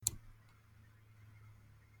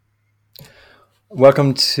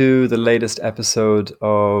Welcome to the latest episode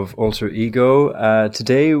of Alter Ego.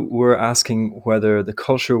 Today we're asking whether the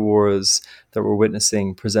culture wars that we're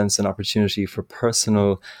witnessing presents an opportunity for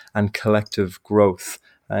personal and collective growth.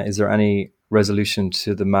 Is there any resolution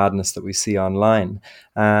to the madness that we see online?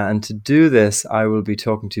 And to do this, I will be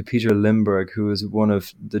talking to Peter Limberg, who is one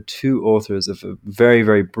of the two authors of a very,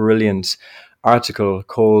 very brilliant article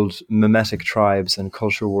called Memetic Tribes and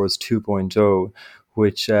Culture Wars 2.0,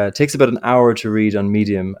 which takes about an hour to read on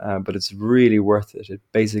Medium, but it's really worth it. It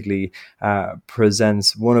basically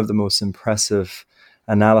presents one of the most impressive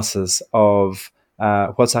analysis of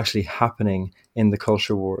what's actually happening in the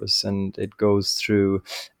culture wars. And it goes through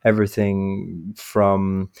everything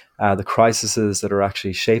from the crises that are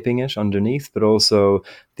actually shaping it underneath, but also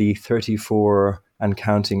the 34 and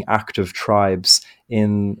counting active tribes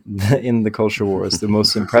in the culture wars. The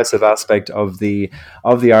most impressive aspect of the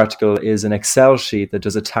article is an Excel sheet that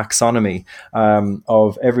does a taxonomy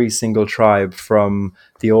of every single tribe, from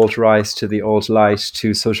the alt-right to the alt-light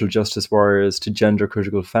to social justice warriors to gender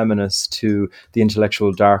critical feminists to the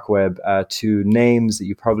intellectual dark web, to names that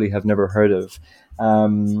you probably have never heard of,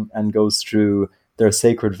 and goes through their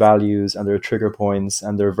sacred values and their trigger points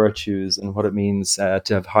and their virtues and what it means to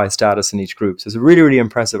have high status in each group. So it's a really, really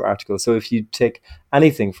impressive article. So if you take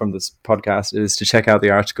anything from this podcast, it is to check out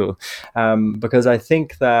the article, because I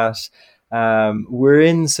think that we're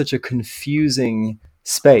in such a confusing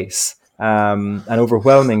space, an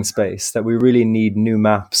overwhelming space, that we really need new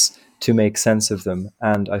maps to make sense of them.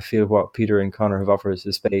 And I feel what Peter and Connor have offered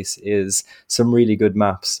to space is some really good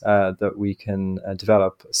maps that we can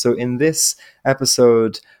develop. So in this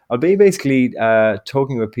episode, I'll be basically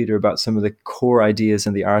talking with Peter about some of the core ideas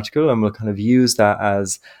in the article, and we'll kind of use that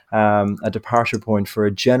as a departure point for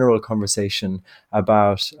a general conversation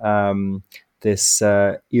about this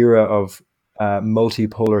era of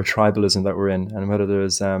multipolar tribalism that we're in, and whether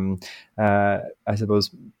there's, I suppose,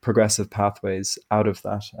 progressive pathways out of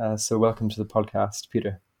that. So welcome to the podcast,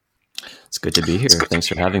 Peter. It's good to be here. Thanks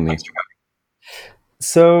for having me.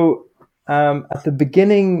 So at the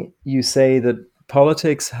beginning, you say that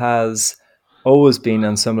politics has always been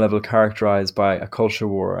on some level characterized by a culture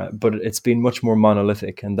war, but it's been much more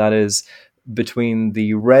monolithic, and that is between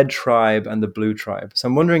the red tribe and the blue tribe. So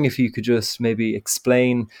I'm wondering if you could just maybe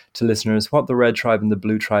explain to listeners what the red tribe and the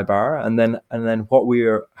blue tribe are, and then what we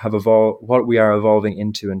are evolving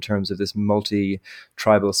into in terms of this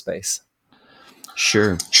multi-tribal space.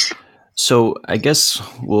 Sure. So I guess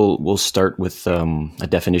we'll start with a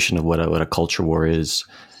definition of what a culture war is,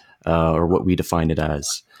 or what we define it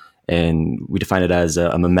as. And we define it as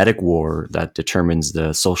a memetic war that determines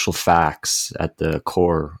the social facts at the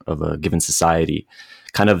core of a given society,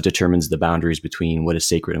 kind of determines the boundaries between what is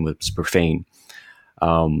sacred and what's profane.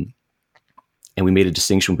 And we made a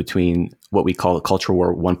distinction between what we call Culture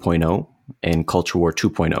War 1.0 and Culture War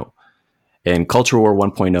 2.0. And Culture War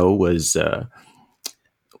 1.0 was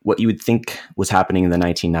what you would think was happening in the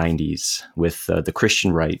 1990s with the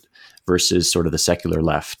Christian right versus sort of the secular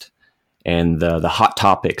left. And the hot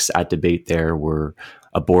topics at debate there were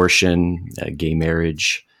abortion, gay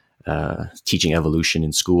marriage, teaching evolution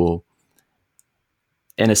in school.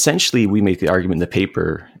 And essentially, we make the argument in the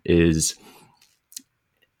paper is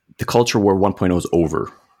the culture war 1.0 is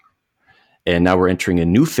over. And now we're entering a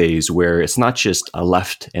new phase where it's not just a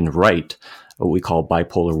left and right, what we call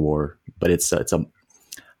bipolar war, but it's a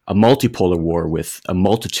multipolar war with a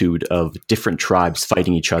multitude of different tribes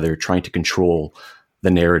fighting each other, trying to control the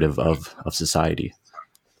narrative of society.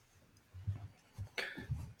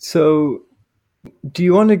 So do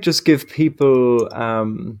you want to just give people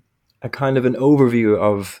a kind of an overview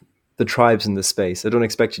of the tribes in the space? I don't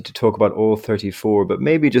expect you to talk about all 34, but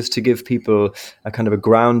maybe just to give people a kind of a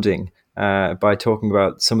grounding by talking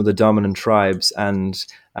about some of the dominant tribes and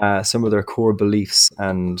some of their core beliefs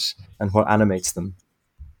and what animates them.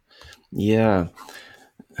 Yeah.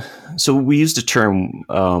 So we used a term,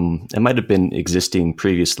 it might have been existing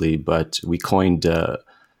previously, but we coined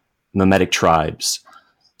memetic tribes.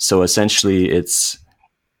 So essentially it's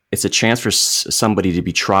a chance for somebody to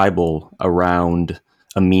be tribal around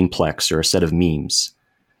a memeplex or a set of memes.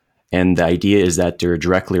 And the idea is that they're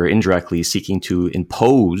directly or indirectly seeking to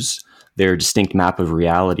impose their distinct map of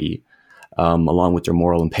reality, along with their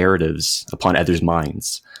moral imperatives upon others'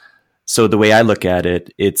 minds. So the way I look at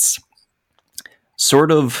it, it's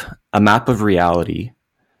sort of a map of reality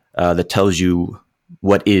that tells you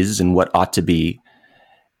what is and what ought to be.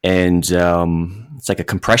 And it's like a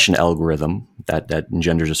compression algorithm that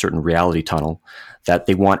engenders a certain reality tunnel that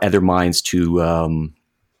they want other minds to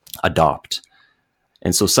adopt.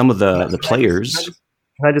 And so some of the players...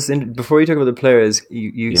 Can I just before you talk about the players,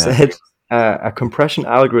 you said a compression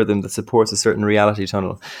algorithm that supports a certain reality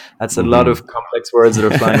tunnel. That's a lot Mm-hmm. of complex words that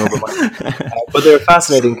are flying over my head. But they're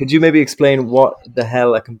fascinating. Could you maybe explain what the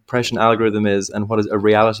hell a compression algorithm is and what a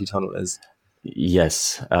reality tunnel is?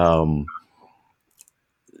 Yes.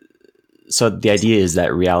 So the idea is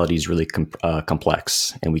that reality is really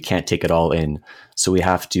complex and we can't take it all in. So we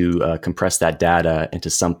have to compress that data into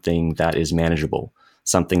something that is manageable,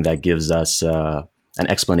 something that gives us an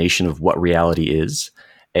explanation of what reality is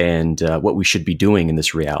and what we should be doing in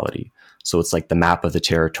this reality. So it's like the map of the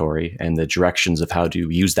territory and the directions of how to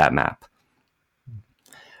use that map.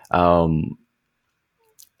 Um,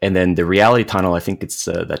 and then the reality tunnel, I think it's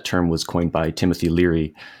that term was coined by Timothy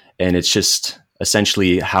Leary, and it's just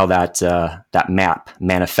essentially how that map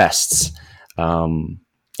manifests in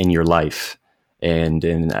your life,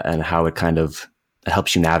 and how it kind of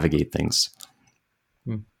helps you navigate things.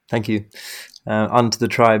 Thank you. On to the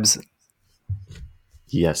tribes.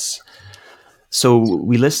 Yes. So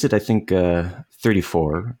we listed, I think,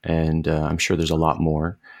 34, and I'm sure there's a lot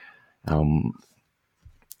more.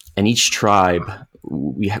 And each tribe,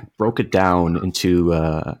 we broke it down into,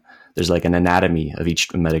 there's like an anatomy of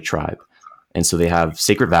each Metic tribe. And so they have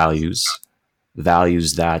sacred values,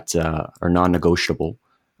 values that are non-negotiable,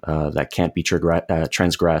 that can't be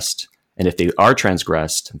transgressed. And if they are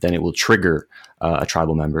transgressed, then it will trigger a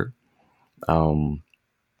tribal member.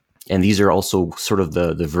 And these are also sort of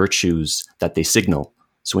the virtues that they signal.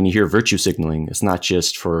 So when you hear virtue signaling, it's not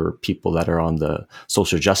just for people that are on the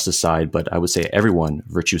social justice side, but I would say everyone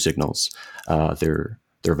virtue signals their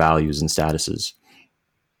values and statuses.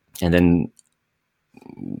 And then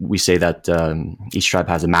we say that each tribe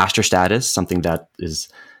has a master status, something that is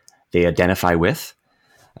they identify with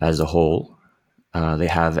as a whole. They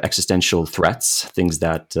have existential threats, things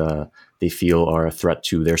that they feel are a threat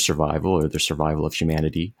to their survival or the survival of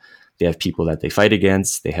humanity. They have people that they fight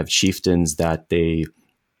against. They have chieftains that they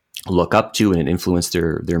look up to and influence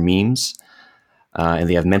their memes. And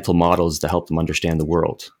they have mental models to help them understand the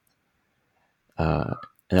world.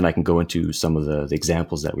 And then I can go into some of the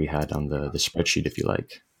examples that we had on the spreadsheet if you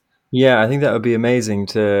like. Yeah, I think that would be amazing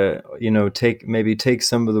to, take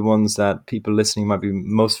some of the ones that people listening might be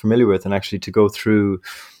most familiar with and actually to go through,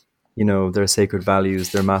 their sacred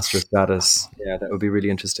values, their master status. Yeah, that would be really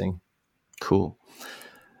interesting. Cool.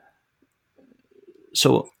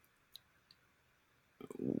 So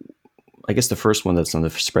I guess the first one that's on the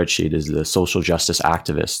spreadsheet is the social justice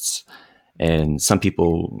activists. And some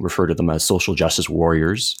people refer to them as social justice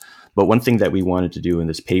warriors. But one thing that we wanted to do in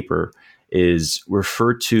this paper is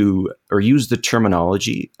refer to or use the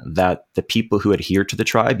terminology that the people who adhere to the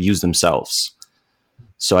tribe use themselves.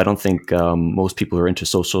 So I don't think most people who are into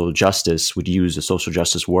social justice would use a social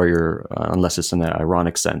justice warrior unless it's in an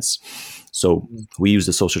ironic sense. So we use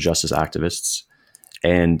the social justice activists.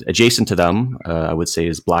 And adjacent to them, I would say,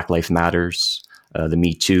 is Black Lives Matters, the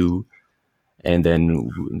Me Too, and then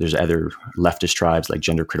there's other leftist tribes like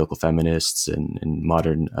gender critical feminists and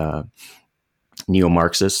modern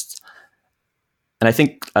neo-Marxists. And I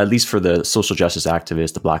think, at least for the social justice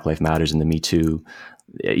activists, the Black Lives Matters and the Me Too,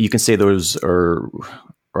 you can say those are,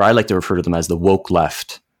 or I like to refer to them as the woke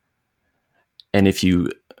left. And if you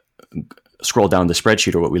scroll down the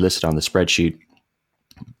spreadsheet, or what we listed on the spreadsheet,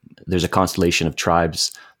 there's a constellation of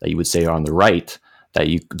tribes that you would say are on the right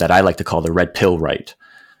that I like to call the red pill right.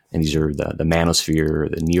 And these are the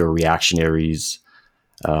manosphere, the neo-reactionaries,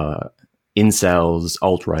 incels,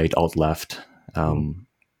 alt-right, alt-left. And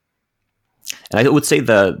I would say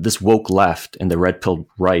this woke left and the red pill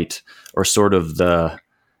right are sort of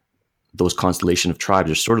those constellation of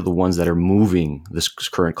tribes are sort of the ones that are moving this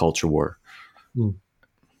current culture war. Mm.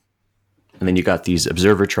 And then you got these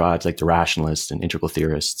observer tribes like the rationalists and integral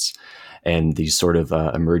theorists, and these sort of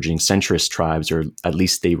emerging centrist tribes, or at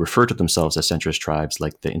least they refer to themselves as centrist tribes,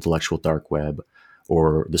 like the intellectual dark web,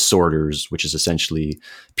 or the sorters, which is essentially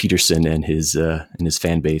Peterson and his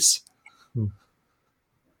fan base.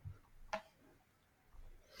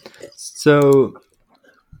 So,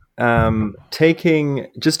 to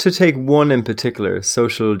take one in particular,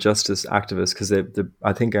 social justice activists, because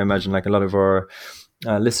I imagine like a lot of our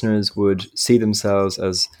listeners would see themselves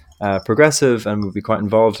as progressive and would be quite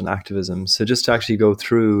involved in activism. So just to actually go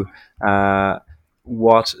through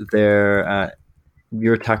what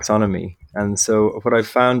your taxonomy. And so what I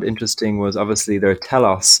found interesting was obviously their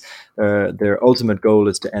telos, their ultimate goal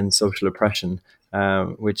is to end social oppression,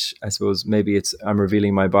 which I suppose maybe I'm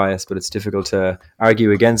revealing my bias, but it's difficult to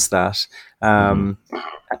argue against that.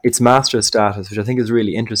 It's master status, which I think is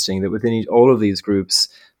really interesting, that within all of these groups,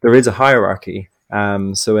 there is a hierarchy.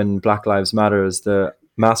 So in Black Lives Matters, the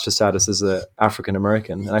master status is African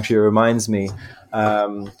American. And actually it reminds me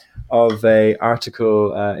of a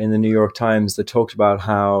article in the New York Times that talked about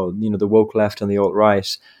how the woke left and the alt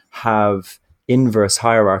right have inverse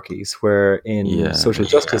hierarchies, where in Yeah. social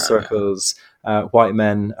justice circles, white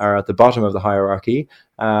men are at the bottom of the hierarchy,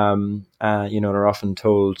 and are often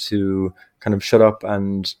told to kind of shut up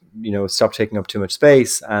and stop taking up too much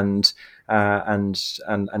space and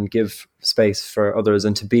give space for others,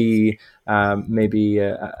 and to be maybe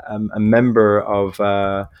a member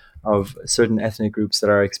of certain ethnic groups that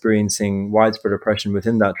are experiencing widespread oppression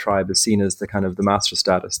within that tribe is seen as the kind of the master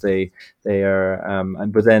status. They are,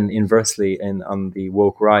 but then inversely, on the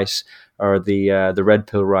woke right or the red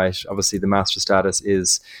pill right, obviously the master status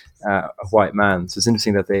is a white man. So it's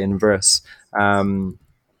interesting that they inverse.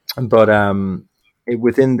 But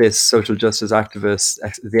within this social justice activist,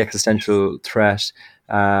 the existential threat,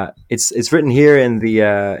 it's written here in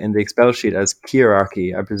the Expel sheet as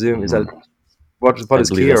hierarchy. I presume, is that what I is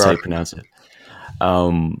believe that's how you hierarchy? pronounce it.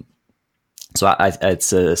 So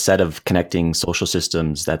it's a set of connecting social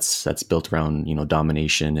systems that's built around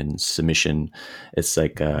domination and submission. It's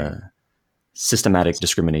like systematic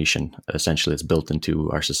discrimination, essentially. It's built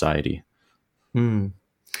into our society. Hmm.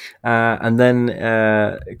 And then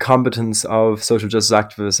combatants of social justice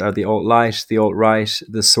activists are the alt-right,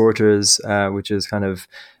 the Sorters, which is kind of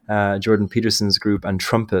Jordan Peterson's group, and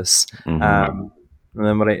Trumpus. Hmm. And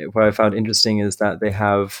then what I found interesting is that they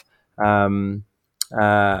have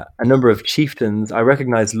a number of chieftains. I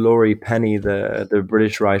recognize Laurie Penny, the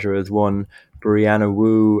British writer, as one. Brianna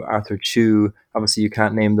Wu, Arthur Chu. Obviously, you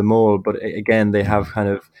can't name them all, but again, they have kind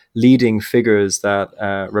of leading figures that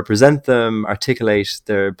represent them, articulate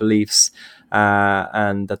their beliefs,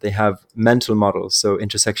 and that they have mental models. So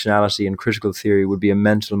intersectionality and critical theory would be a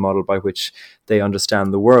mental model by which they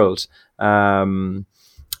understand the world. And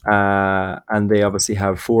they obviously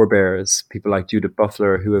have forebears, people like Judith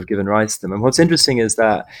Butler, who have given rise to them. And what's interesting is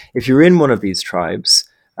that if you're in one of these tribes,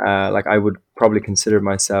 like I would probably consider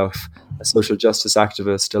myself a social justice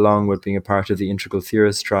activist, along with being a part of the integral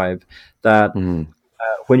theorist tribe, that Hmm.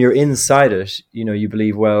 when you're inside it, you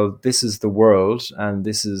believe, well, this is the world and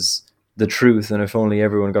this is the truth. And if only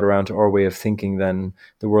everyone got around to our way of thinking, then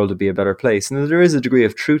the world would be a better place. And there is a degree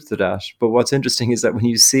of truth to that. But what's interesting is that when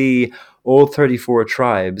you see all 34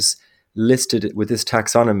 tribes listed with this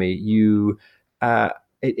taxonomy,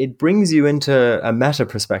 it brings you into a meta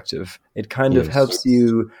perspective. It kind of Yes. helps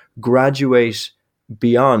you graduate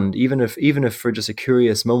beyond, even if for just a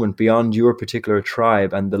curious moment, beyond your particular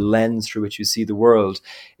tribe and the lens through which you see the world,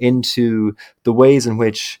 into the ways in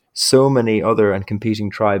which so many other and competing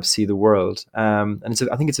tribes see the world. And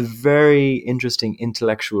I think it's a very interesting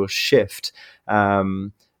intellectual shift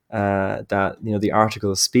that the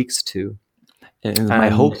article speaks to. And my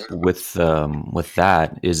And hope with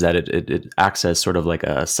that is that it acts as sort of like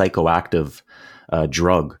a psychoactive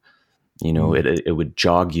drug. mm, It would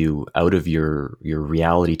jog you out of your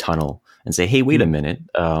reality tunnel and say, "Hey, wait a mm, minute.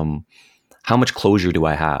 How much closure do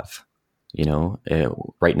I have?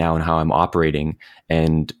 Right now, and how I'm operating,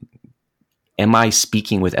 and am I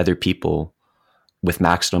speaking with other people with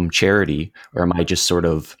maximum charity, or am I just sort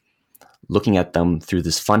of looking at them through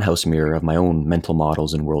this funhouse mirror of my own mental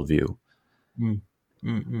models and worldview?" mm,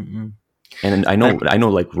 mm, mm, mm. And And I know,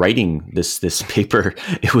 like writing this paper,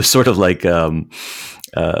 it was sort of like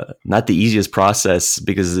not the easiest process,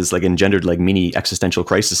 because it's like engendered like mini existential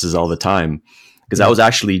crises all the time. Because I mm, was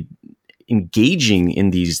actually engaging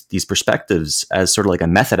in these perspectives as sort of like a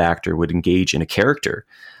method actor would engage in a character,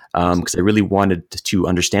 because I really wanted to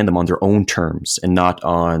understand them on their own terms and not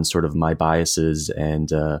on sort of my biases and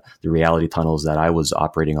the reality tunnels that I was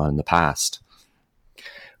operating on in the past.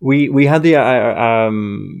 we had the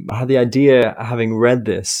had the idea, having read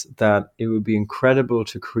this, that it would be incredible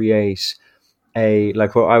to create a,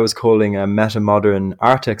 like what I was calling a meta modern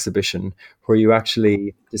art exhibition, where you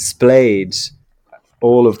actually displayed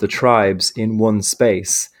all of the tribes in one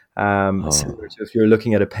space. Similar Oh, to if you're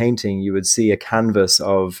looking at a painting, you would see a canvas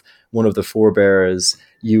of one of the forebearers.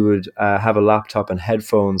 You would have a laptop and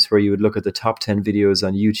headphones where you would look at the top 10 videos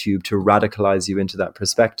on YouTube to radicalize you into that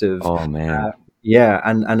perspective. oh Uh, man, yeah,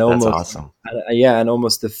 and that's almost awesome. yeah, and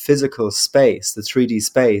almost the physical space, the 3D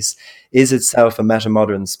space, is itself a meta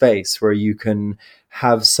modern space where you can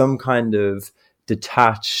have some kind of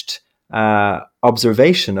detached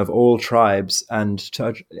observation of all tribes, and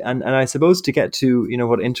I suppose to get to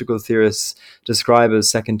what integral theorists describe as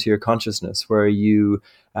second tier consciousness, where you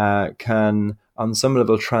can on some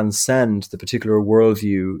level transcend the particular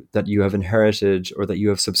worldview that you have inherited or that you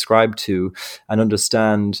have subscribed to, and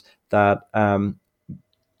understand that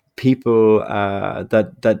people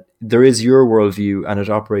that there is your worldview and it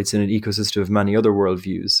operates in an ecosystem of many other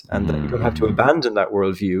worldviews, and that you don't have to abandon that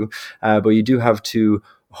worldview, but you do have to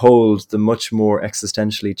hold the much more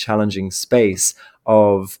existentially challenging space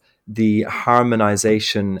of the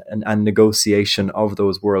harmonization and negotiation of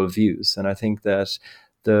those worldviews. And I think that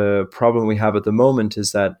the problem we have at the moment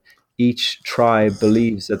is that each tribe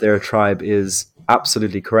believes that their tribe is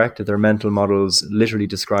absolutely correct, that their mental models literally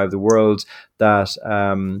describe the world, that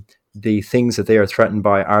the things that they are threatened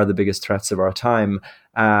by are the biggest threats of our time,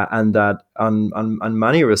 and that on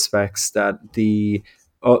many respects that the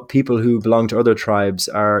people who belong to other tribes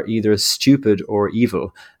are either stupid or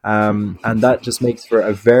evil. And that just makes for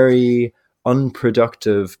a very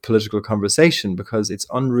unproductive political conversation, because it's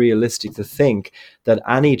unrealistic to think that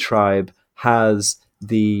any tribe has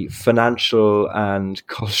the financial and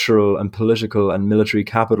cultural and political and military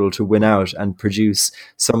capital to win out and produce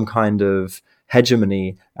some kind of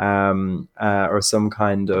hegemony, or some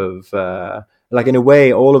kind of like, in a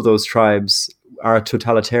way, all of those tribes are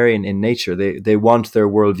totalitarian in nature. They want their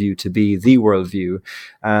worldview to be the worldview,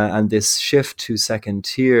 and this shift to second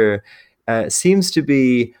tier seems to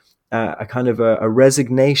be a kind of a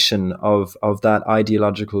resignation of that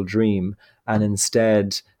ideological dream, and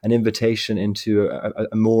instead an invitation into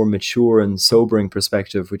a more mature and sobering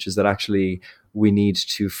perspective, which is that actually we need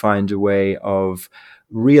to find a way of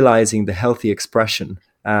realizing the healthy expression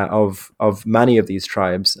of many of these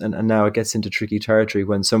tribes. And now it gets into tricky territory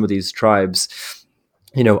when some of these tribes,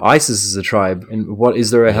 ISIS is a tribe, and what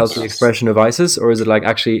is there a healthy expression of ISIS, or is it like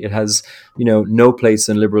actually it has no place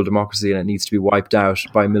in liberal democracy and it needs to be wiped out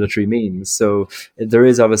by military means? So there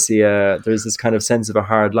is obviously there's this kind of sense of a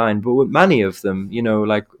hard line, but with many of them,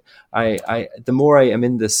 like I the more I am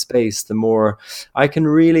in this space, the more I can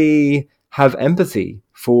really have empathy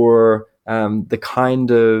for the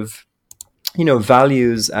kind of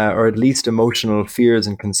values, or at least emotional fears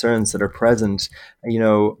and concerns that are present,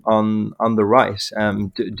 on the right.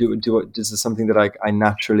 Is this something that I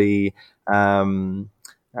naturally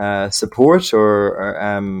support,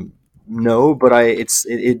 or no? But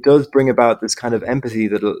it does bring about this kind of empathy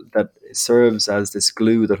that serves as this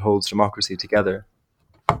glue that holds democracy together.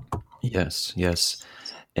 Yes.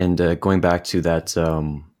 And going back to that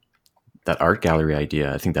art gallery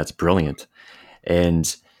idea, I think that's brilliant.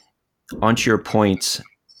 And onto your point,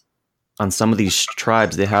 on some of these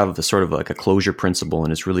tribes, they have a sort of like a closure principle,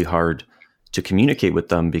 and it's really hard to communicate with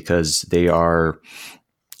them because they are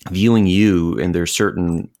viewing you in their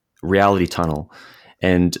certain reality tunnel.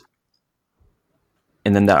 And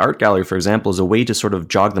then that art gallery, for example, is a way to sort of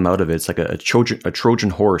jog them out of it. It's like a Trojan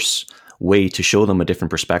horse way to show them a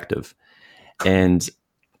different perspective. And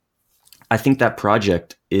I think that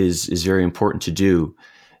project is very important to do.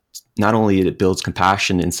 Not only it builds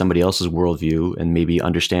compassion in somebody else's worldview and maybe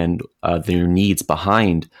understand their needs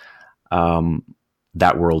behind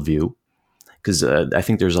that worldview, because I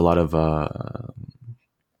think there's a lot of I'm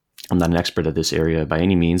not an expert at this area by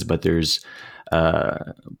any means, but there's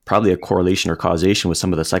probably a correlation or causation with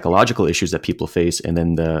some of the psychological issues that people face, and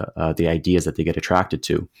then the ideas that they get attracted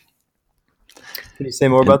to. Can you say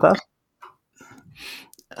more about that?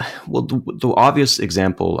 Well, the obvious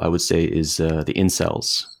example I would say is the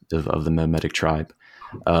incels of the Memetic tribe.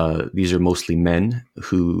 These are mostly men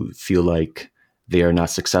who feel like they are not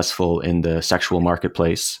successful in the sexual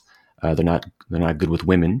marketplace. They're not good with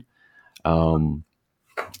women, and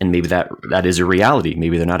maybe that is a reality.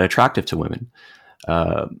 Maybe they're not attractive to women,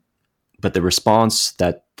 but the response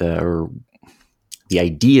or the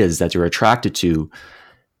ideas that they're attracted to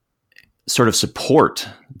sort of support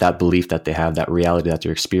that belief that they have, that reality that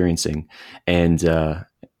they're experiencing, and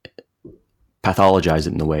pathologize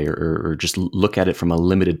it in a way, or just look at it from a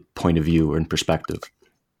limited point of view or in perspective.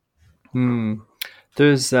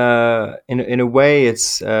 There's in a way,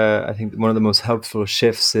 it's I think one of the most helpful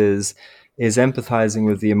shifts is empathizing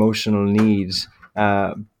with the emotional need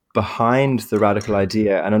behind the radical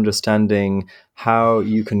idea, and understanding how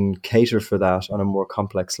you can cater for that on a more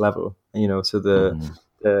complex level. So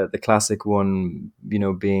the classic one,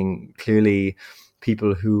 being clearly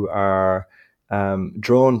people who are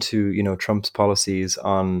drawn to Trump's policies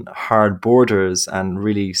on hard borders and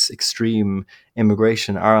really extreme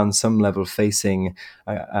immigration are on some level facing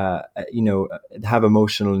have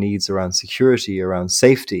emotional needs around security, around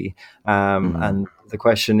safety, and the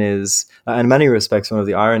question is, in many respects, one of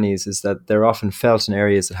the ironies is that they're often felt in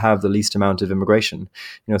areas that have the least amount of immigration.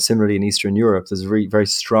 Similarly in Eastern Europe, there's very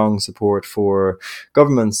strong support for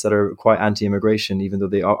governments that are quite anti-immigration, even though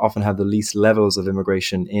they often have the least levels of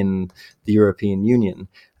immigration in the European Union.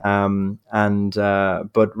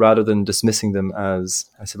 But rather than dismissing them as,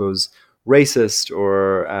 I suppose, racist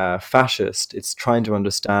or fascist. It's trying to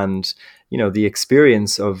understand, the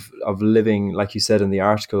experience of living, like you said in the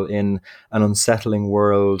article, in an unsettling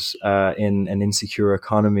world, in an insecure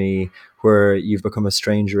economy, where you've become a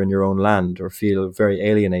stranger in your own land or feel very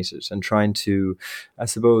alienated, and trying to, I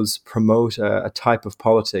suppose, promote a type of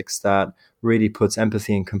politics that really puts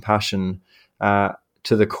empathy and compassion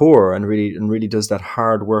to the core, and really does that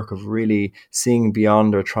hard work of really seeing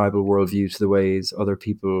beyond our tribal worldview to the ways other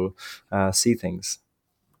people see things.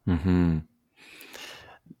 Mm-hmm.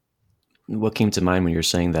 What came to mind when you're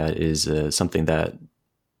saying that is something that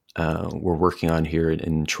we're working on here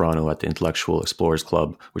in Toronto at the Intellectual Explorers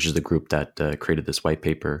Club, which is the group that created this white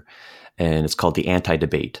paper, and it's called the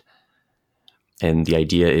Anti-Debate. And the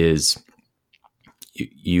idea is,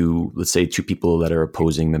 you let's say two people that are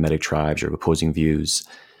opposing mimetic tribes or opposing views.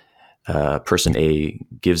 Person A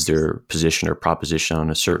gives their position or proposition on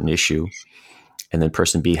a certain issue, and then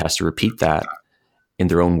person B has to repeat that in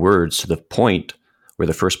their own words to the point where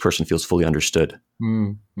the first person feels fully understood.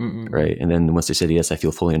 Right? And then once they say, yes, I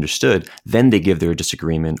feel fully understood, then they give their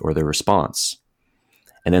disagreement or their response.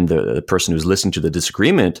 And then the person who's listening to the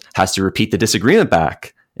disagreement has to repeat the disagreement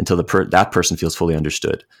back until that person feels fully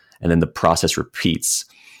understood. And then the process repeats.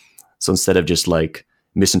 So instead of just like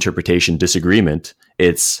misinterpretation, disagreement,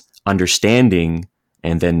 it's understanding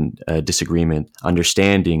and then disagreement,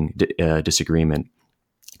 understanding, disagreement.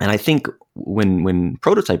 And I think when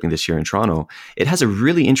prototyping this here in Toronto, it has a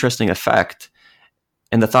really interesting effect.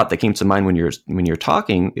 And the thought that came to mind when you're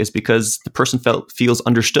talking is because the person feels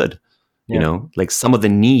understood. Yeah. Like some of the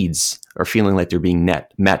needs are feeling like they're being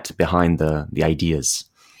met behind the ideas.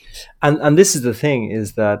 And this is the thing,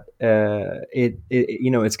 is that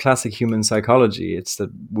it's classic human psychology. It's that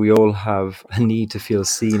we all have a need to feel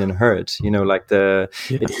seen and heard. Like the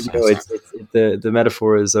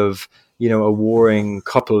metaphor is of a warring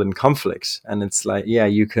couple in conflict, and it's like, yeah,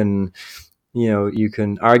 you can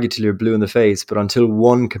argue till you're blue in the face, but until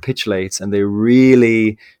one capitulates and they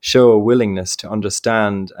really show a willingness to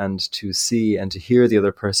understand and to see and to hear the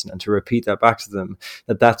other person and to repeat that back to them,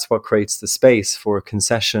 that's what creates the space for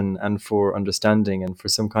concession and for understanding and for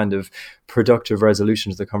some kind of productive resolution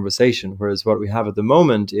to the conversation. Whereas what we have at the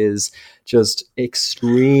moment is just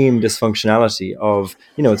extreme dysfunctionality of,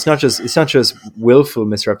 it's not just willful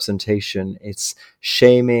misrepresentation, it's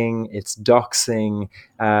shaming, it's doxing,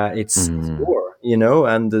 it's war,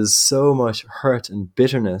 and there's so much hurt and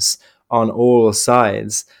bitterness on all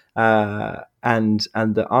sides, and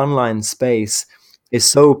the online space is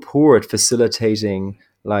so poor at facilitating,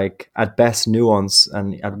 like, at best nuance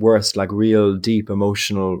and at worst like real deep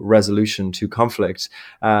emotional resolution to conflict,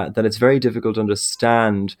 that it's very difficult to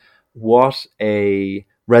understand what a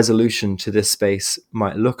resolution to this space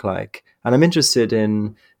might look like. And I'm interested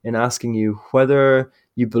in asking you whether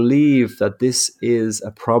you believe that this is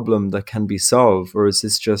a problem that can be solved, or is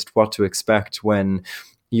this just what to expect when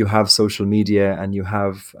you have social media and you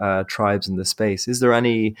have tribes in the space? Is there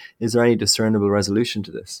any discernible resolution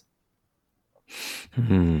to this?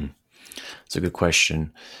 It's a good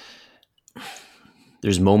question.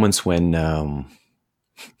 There's moments when I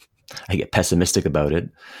get pessimistic about it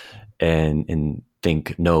and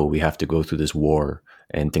think, no, we have to go through this war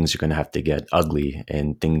and things are going to have to get ugly,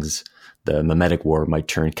 and the mimetic war might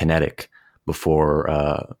turn kinetic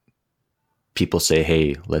before people say,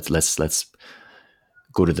 hey, let's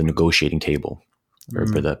go to the negotiating table, or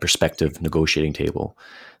the perspective negotiating table.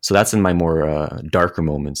 So that's in my more darker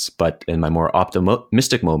moments. But in my more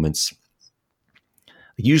optimistic moments,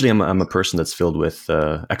 usually I'm a person that's filled with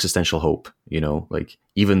existential hope. Like,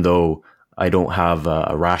 even though I don't have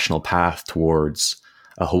a rational path towards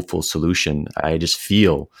a hopeful solution, I just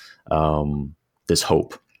feel this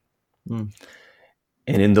hope. And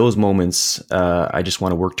in those moments, I just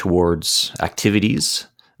want to work towards activities,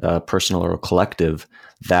 personal or collective,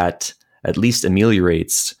 that at least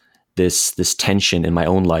ameliorates this tension in my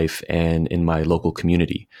own life and in my local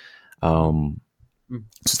community. So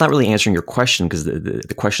it's not really answering your question, because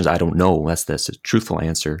the question is, I don't know. That's a truthful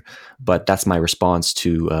answer, but that's my response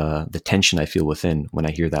to the tension I feel within when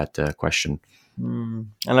I hear that question. And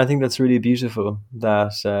I think that's really beautiful,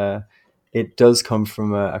 that it does come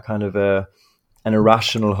from a kind of an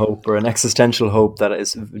irrational hope or an existential hope that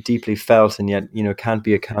is deeply felt and yet can't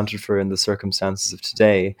be accounted for in the circumstances of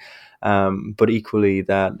today. But equally,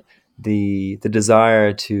 that the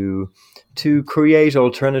desire to create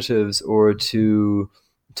alternatives or to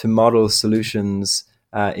model solutions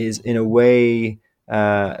is, in a way,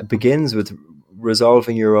 begins with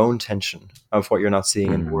resolving your own tension of what you're not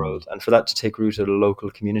seeing in the world, and for that to take root at a local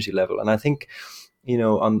community level. And I think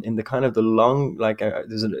on in the kind of the long, like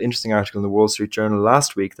there's an interesting article in the Wall Street Journal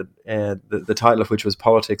last week that the title of which was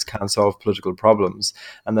 "Politics Can't Solve Political Problems,"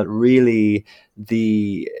 and that really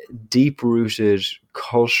the deep-rooted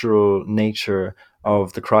cultural nature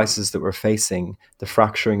of the crisis that we're facing, the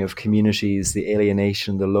fracturing of communities, the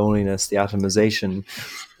alienation, the loneliness, the atomization,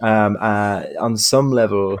 on some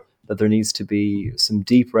level, that there needs to be some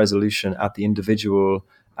deep resolution at the individual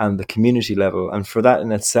and the community level, and for that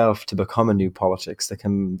in itself to become a new politics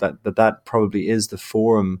that probably is the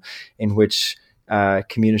forum in which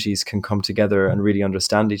communities can come together and really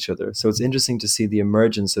understand each other. So it's interesting to see the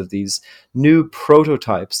emergence of these new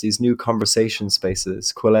prototypes, these new conversation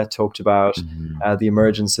spaces. Quillette talked about the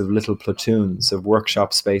emergence of little platoons of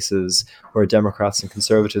workshop spaces where Democrats and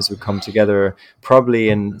Conservatives would come together, probably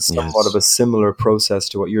in somewhat of a similar process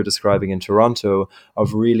to what you're describing in Toronto,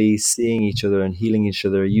 of really seeing each other and healing each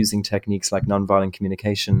other using techniques like nonviolent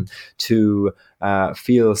communication to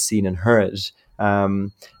feel seen and heard.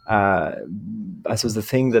 I suppose the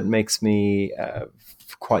thing that makes me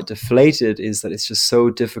quite deflated is that it's just so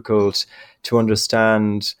difficult to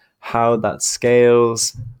understand how that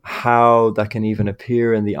scales, how that can even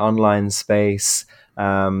appear in the online space,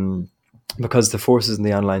 because the forces in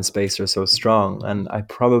the online space are so strong. And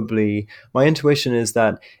my intuition is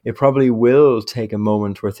that it probably will take a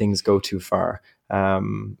moment where things go too far.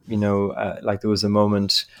 Like there was a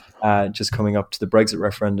moment just coming up to the Brexit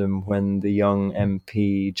referendum when the young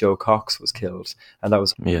MP Joe Cox was killed, and that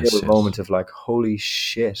was a real moment of like, holy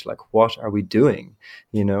shit, like what are we doing?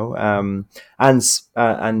 And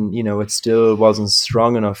it still wasn't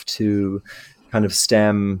strong enough to kind of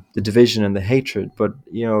stem the division and the hatred, but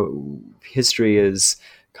history is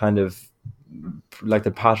kind of like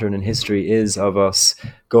the pattern in history is of us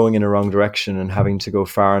going in a wrong direction and having to go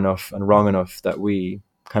far enough and wrong enough that we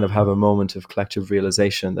kind of have a moment of collective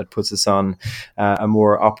realization that puts us on a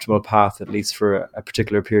more optimal path, at least for a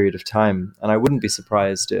particular period of time. And I wouldn't be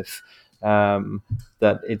surprised if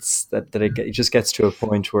that it just gets to a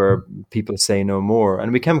point where people say no more.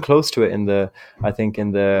 And we came close to it in the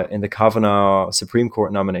Kavanaugh Supreme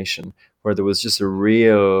Court nomination, where there was just a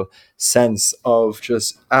real sense of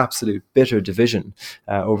just absolute bitter division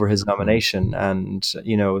over his nomination. And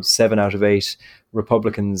 7 out of 8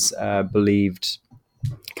 Republicans believed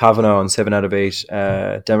Kavanaugh, and 7 out of 8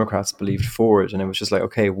 Democrats believed Ford. And it was just like,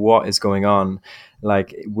 okay, what is going on,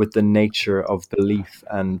 like with the nature of belief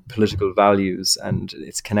and political values and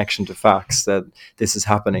its connection to facts, that this is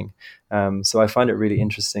happening. So I find it really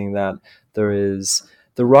interesting that there is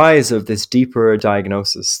the rise of this deeper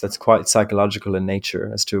diagnosis that's quite psychological in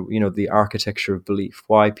nature as to the architecture of belief,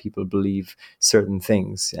 why people believe certain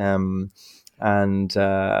things, and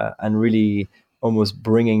really almost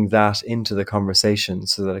bringing that into the conversation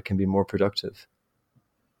so that it can be more productive.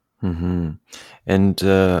 Mm-hmm. And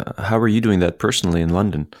how are you doing that personally in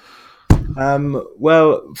London?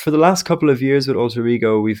 Well, for the last couple of years with Alter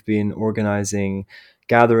Ego, we've been organizing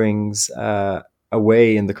gatherings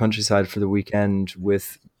away in the countryside for the weekend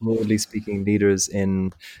with broadly speaking leaders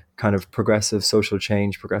in kind of progressive social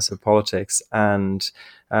change, progressive politics. And,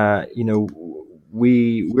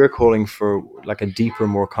 we're calling for like a deeper,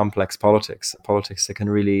 more complex politics that can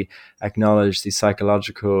really acknowledge the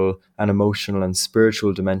psychological and emotional and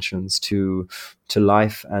spiritual dimensions to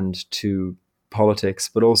life and to politics,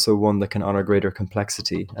 but also one that can honor greater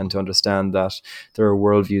complexity and to understand that there are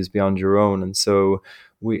worldviews beyond your own. And so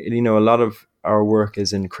a lot of our work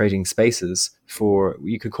is in creating spaces for,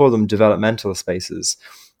 you could call them developmental spaces,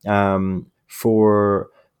 for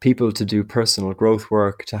people to do personal growth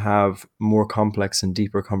work, to have more complex and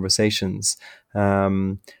deeper conversations.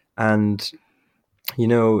 And, with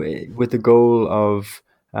the goal of,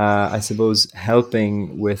 I suppose,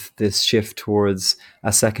 helping with this shift towards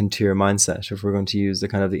a second tier mindset, if we're going to use the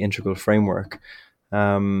kind of the integral framework.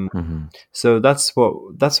 So that's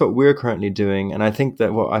what we're currently doing. And I think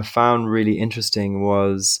that what I found really interesting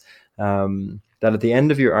was that at the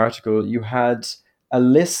end of your article, you had a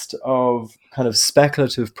list of kind of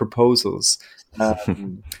speculative proposals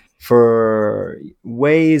for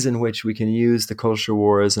ways in which we can use the culture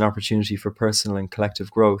war as an opportunity for personal and collective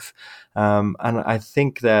growth. And I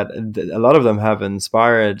think that a lot of them have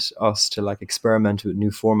inspired us to like experiment with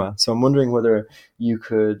new formats. So I'm wondering whether you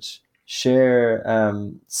could share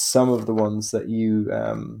some of the ones that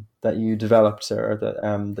you developed or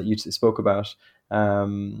that you spoke about.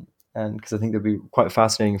 And because I think it'd be quite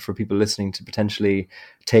fascinating for people listening to potentially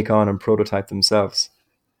take on and prototype themselves.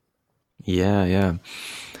 Yeah.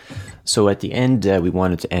 So at the end, we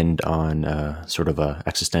wanted to end on sort of a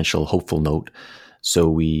existential, hopeful note. So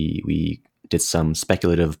we did some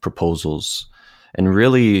speculative proposals, And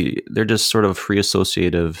really, they're just sort of free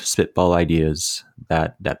associative spitball ideas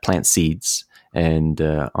that plant seeds, and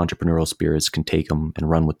entrepreneurial spirits can take them and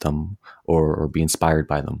run with them, or be inspired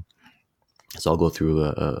by them. So I'll go through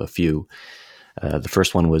a few. The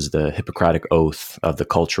first one was the Hippocratic Oath of the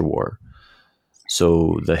culture war.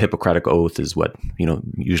 So the Hippocratic Oath is what,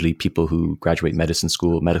 usually people who graduate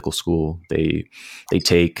medical school, they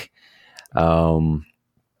take.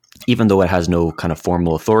 Even though it has no kind of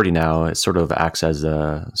formal authority now, it sort of acts as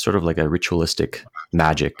a sort of like a ritualistic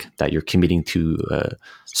magic that you're committing to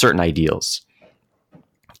certain ideals.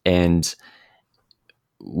 And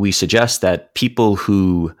we suggest that people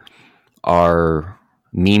who are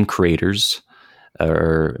meme creators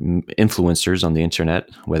or influencers on the internet,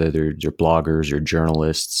 whether they're bloggers or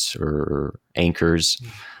journalists or anchors,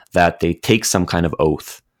 that they take some kind of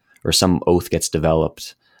oath, or some oath gets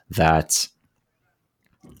developed that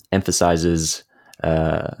emphasizes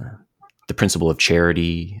the principle of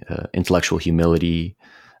charity, intellectual humility,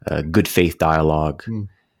 good faith dialogue.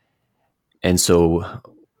 And so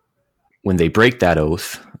when they break that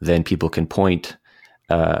oath, then people can point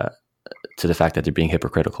to the fact that they're being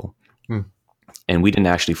hypocritical. And we didn't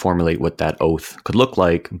actually formulate what that oath could look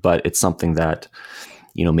like, but it's something that,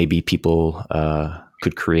 maybe people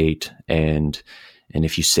could create. And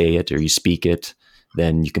if you say it or you speak it,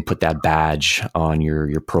 then you can put that badge on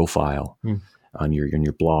your profile, on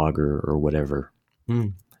your blog or whatever.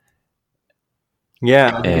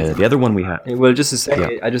 Yeah. The other one we have. Well, just to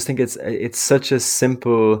say, I just think it's such a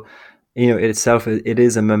simple, it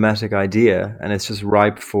is a mimetic idea, and it's just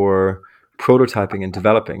ripe for prototyping and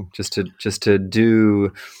developing, just to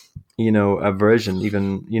do, a version,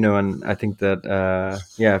 even, and I think that,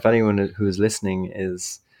 if anyone who is listening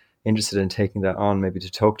is interested in taking that on, maybe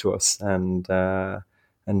to talk to us and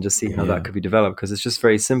just see how that could be developed, because it's just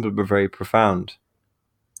very simple but very profound.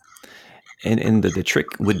 And the trick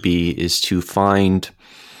is to find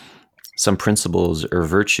some principles or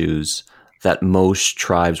virtues that most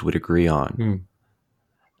tribes would agree on.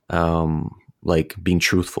 Like being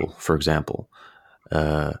truthful, for example.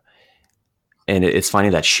 And it's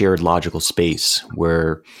finding that shared logical space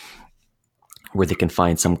where they can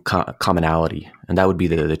find some commonality. And that would be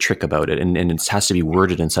the trick about it. And it has to be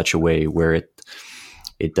worded in such a way where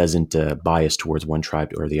it doesn't bias towards one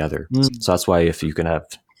tribe or the other. So that's why if you can have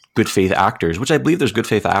good faith actors, which I believe there's good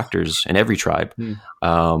faith actors in every tribe,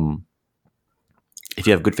 if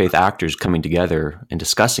you have good faith actors coming together and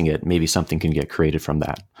discussing it, maybe something can get created from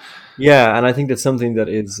that. Yeah, and I think that's something that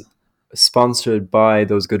is sponsored by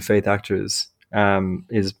those good faith actors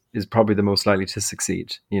is probably the most likely to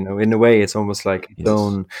succeed. In a way, it's almost like its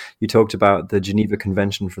own. You talked about the Geneva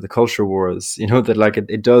Convention for the Culture Wars. That like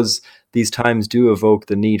it does. These times do evoke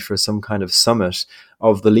the need for some kind of summit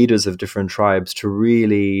of the leaders of different tribes to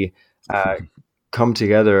really come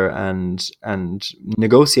together and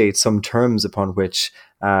negotiate some terms upon which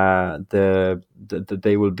they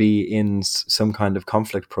will be in some kind of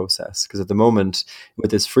conflict process. Because at the moment,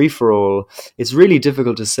 with this free-for-all, it's really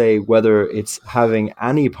difficult to say whether it's having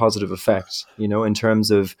any positive effect, in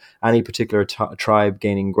terms of any particular tribe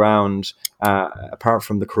gaining ground, apart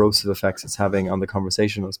from the corrosive effects it's having on the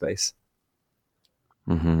conversational space.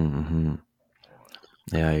 Yeah,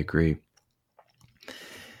 I agree.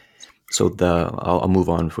 So I'll move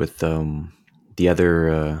on with the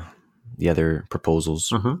other proposals.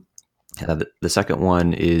 The second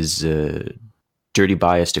one is dirty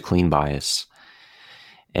bias to clean bias,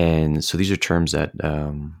 and so these are terms that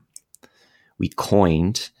we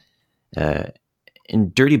coined.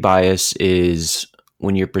 And dirty bias is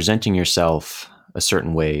when you're presenting yourself a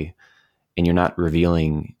certain way, and you're not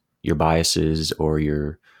revealing your biases or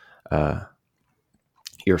your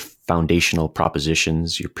foundational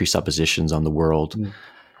propositions, your presuppositions on the world.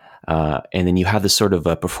 And then you have this sort of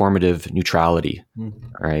a performative neutrality,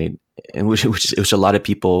 right? And which a lot of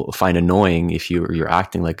people find annoying if you're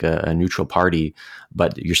acting like a neutral party,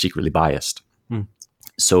 but you're secretly biased.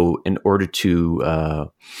 So in order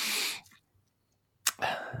to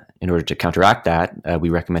counteract that, we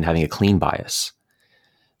recommend having a clean bias.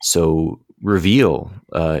 So reveal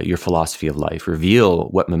your philosophy of life, reveal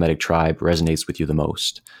what mimetic tribe resonates with you the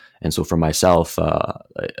most. And so for myself,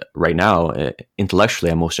 right now,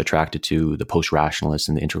 intellectually, I'm most attracted to the post-rationalists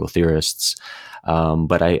and the integral theorists.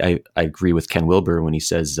 But I agree with Ken Wilber when he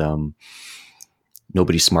says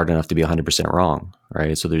nobody's smart enough to be 100% wrong,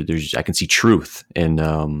 right? So I can see truth in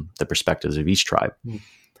the perspectives of each tribe.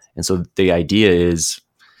 And so the idea is,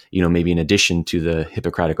 maybe in addition to the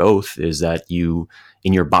Hippocratic Oath, is that you,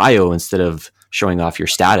 in your bio, instead of showing off your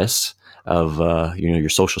status of, your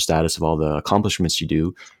social status of all the accomplishments you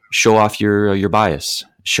do, show off your bias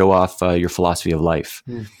show off your philosophy of life.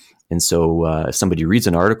 And so if somebody reads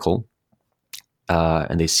an article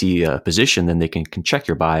and they see a position, then they can check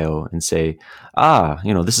your bio and say,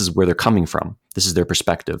 this is where they're coming from. This is their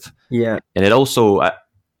perspective. Yeah. And it also,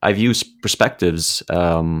 I've used perspectives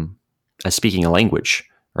as speaking a language,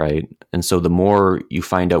 right? And so the more you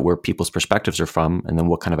find out where people's perspectives are from and then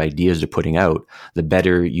what kind of ideas they're putting out, the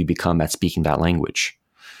better you become at speaking that language.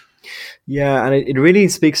 Yeah, and it really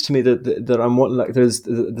speaks to me that I'm like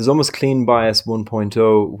there's almost clean bias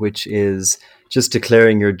 1.0, which is just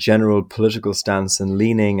declaring your general political stance and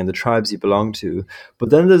leaning and the tribes you belong to.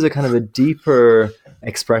 But then there's a kind of a deeper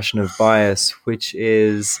expression of bias, which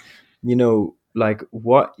is, like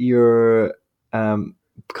what your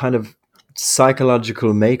kind of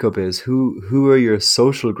psychological makeup is. Who are your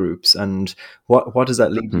social groups, and what does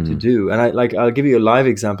that lead you to do? And I'll give you a live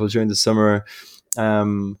example. During the summer,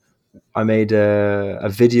 I made a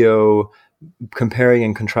video comparing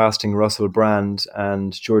and contrasting Russell Brand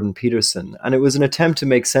and Jordan Peterson. And it was an attempt to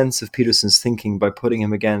make sense of Peterson's thinking by putting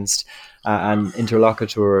him against an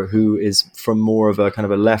interlocutor who is from more of a kind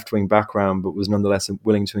of a left-wing background, but was nonetheless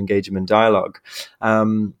willing to engage him in dialogue.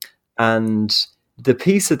 And the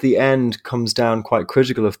piece at the end comes down quite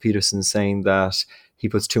critical of Peterson, saying that he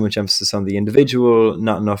puts too much emphasis on the individual,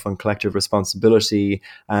 not enough on collective responsibility,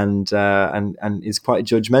 and is quite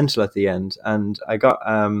judgmental at the end. And I got,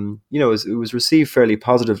 it was received fairly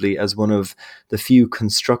positively as one of the few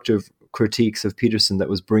constructive critiques of Peterson that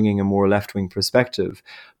was bringing a more left-wing perspective.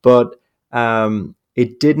 But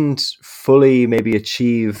it didn't fully maybe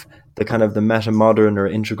achieve the kind of the meta-modern or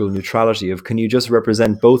integral neutrality of, can you just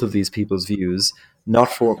represent both of these people's views, not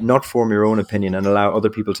form your own opinion and allow other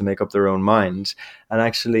people to make up their own mind. And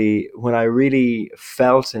actually, when I really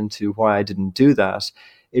felt into why I didn't do that,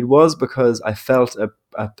 it was because I felt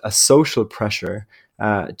a social pressure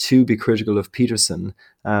to be critical of Peterson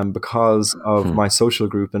because of my social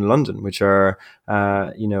group in London, which are,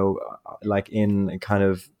 like in kind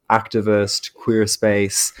of activist queer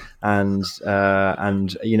space, and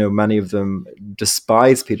many of them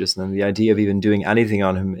despise Peterson, and the idea of even doing anything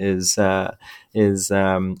on him is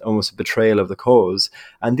almost a betrayal of the cause.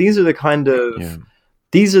 And these are the kind of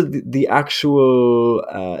these are the actual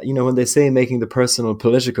when they say making the personal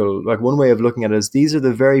political, like one way of looking at it is these are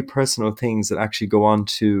the very personal things that actually go on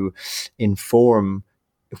to inform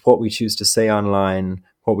what we choose to say online,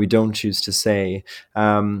 what we don't choose to say.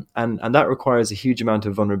 And that requires a huge amount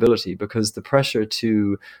of vulnerability, because the pressure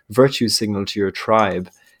to virtue signal to your tribe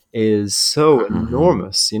is so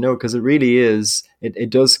enormous, because it really is,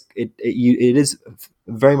 it is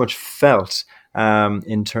very much felt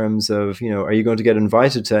in terms of, are you going to get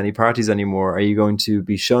invited to any parties anymore? Are you going to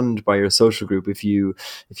be shunned by your social group if you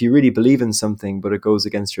really believe in something, but it goes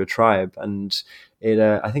against your tribe? And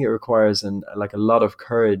I think it requires a lot of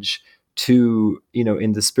courage to,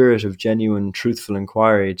 in the spirit of genuine, truthful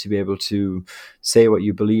inquiry, to be able to say what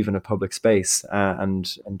you believe in a public space, and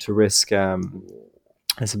to risk, I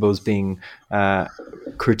suppose, being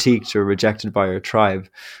critiqued or rejected by your tribe.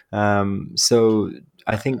 So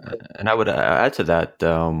I think, and I would add to that,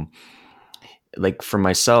 like for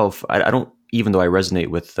myself, I don't, even though I resonate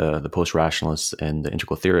with the post-rationalists and the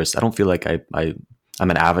integral theorists, I don't feel like I'm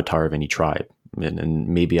an avatar of any tribe. And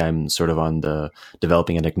maybe I'm sort of on the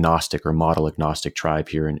developing an agnostic or model agnostic tribe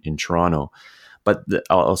here in Toronto. But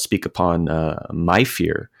I'll speak upon my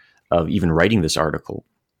fear of even writing this article.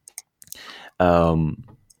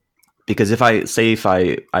 Because if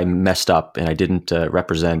I messed up and I didn't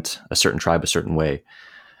represent a certain tribe a certain way,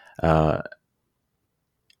 and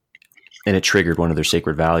it triggered one of their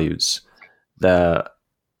sacred values,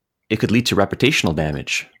 it could lead to reputational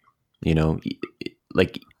damage,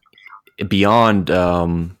 like beyond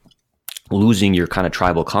losing your kind of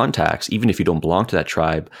tribal contacts. Even if you don't belong to that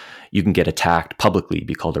tribe, you can get attacked publicly,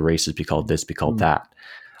 be called a racist, be called this, be called that.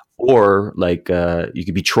 Or you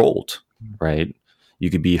could be trolled, right?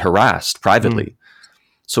 You could be harassed privately.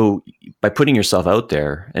 So by putting yourself out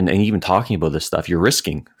there and even talking about this stuff, you're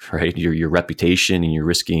risking, right, your reputation, and you're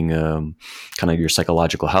risking kind of your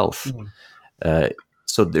psychological health.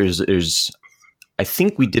 So there's I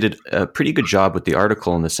think we did a pretty good job with the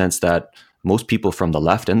article, in the sense that most people from the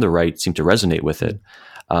left and the right seem to resonate with it.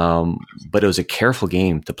 But it was a careful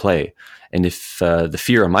game to play. And if the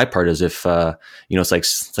fear on my part is if, it's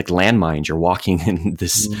like landmines, you're walking in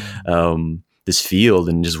this, this field,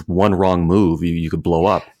 and just one wrong move, you could blow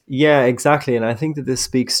up. Yeah, exactly. And I think that this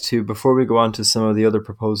speaks to, before we go on to some of the other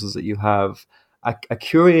proposals that you have, a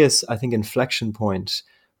curious, I think, inflection point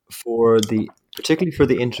particularly for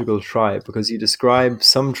the integral tribe, because you describe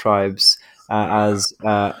some tribes as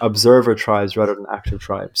observer tribes rather than active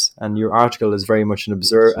tribes. And your article is very much an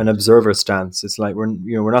observer stance. It's like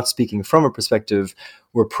we're not speaking from a perspective;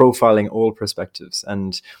 we're profiling all perspectives.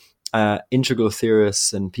 And integral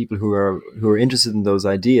theorists and people who are interested in those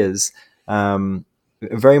ideas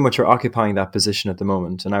very much are occupying that position at the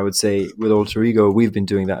moment. And I would say with Alter Ego, we've been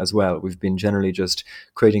doing that as well. We've been generally just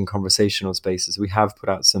creating conversational spaces. We have put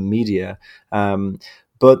out some media,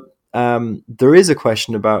 but there is a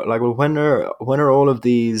question about like, well, when are all of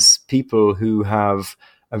these people who have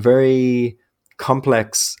a very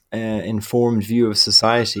complex, informed view of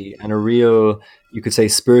society and a real, you could say,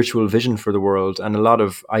 spiritual vision for the world and a lot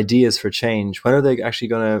of ideas for change, when are they actually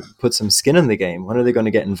going to put some skin in the game? When are they going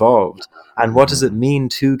to get involved? And what does it mean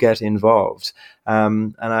to get involved?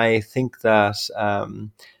 And I think that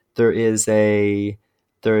there is a,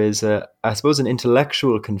 I suppose, an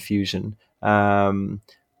intellectual confusion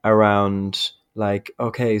around like,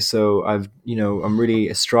 okay, so I'm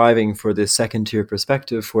really striving for this second tier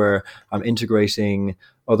perspective where I'm integrating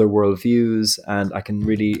other worldviews and I can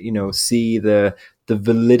really, see the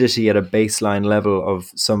validity at a baseline level of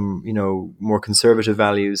some, more conservative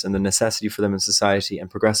values and the necessity for them in society, and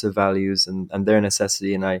progressive values and their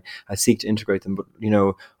necessity. And I seek to integrate them. But,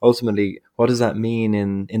 ultimately, what does that mean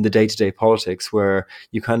in the day-to-day politics where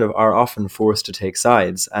you kind of are often forced to take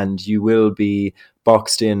sides and you will be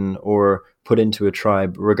boxed in or put into a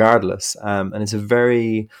tribe regardless? And it's a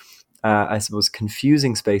very, I suppose,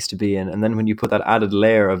 confusing space to be in. And then when you put that added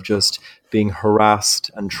layer of just being harassed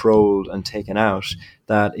and trolled and taken out,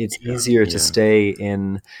 that it's easier to stay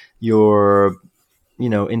in your,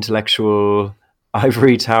 intellectual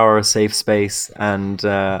ivory tower safe space and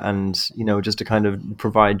just to kind of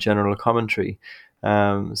provide general commentary.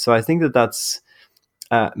 So I think that that's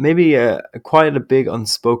maybe quite a big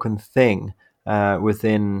unspoken thing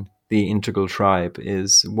within the integral tribe,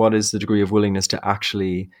 is what is the degree of willingness to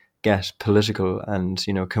actually get political, and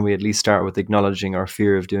can we at least start with acknowledging our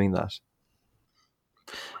fear of doing that?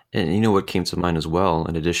 And what came to mind as well,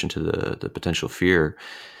 in addition to the potential fear,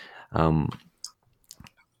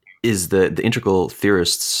 is the integral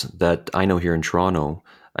theorists that I know here in Toronto.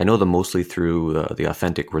 I know them mostly through the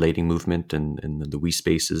authentic relating movement and the wee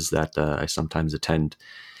spaces that I sometimes attend.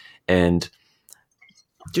 And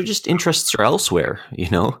their just interests are elsewhere,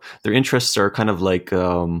 Their interests are kind of like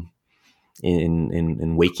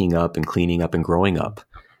in waking up and cleaning up and growing up.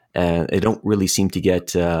 And they don't really seem to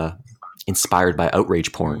get inspired by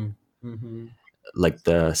outrage porn, Mm-hmm. like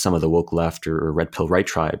some of the woke left or red pill right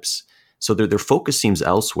tribes. So their focus seems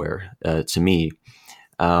elsewhere to me.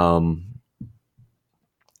 And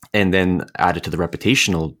then added to the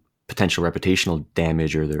potential reputational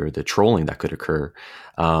damage or the trolling that could occur,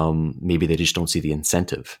 maybe they just don't see the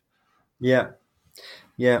incentive. Yeah,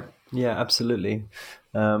 yeah, yeah, absolutely.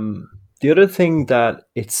 The other thing that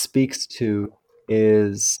it speaks to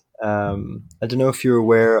is, I don't know if you're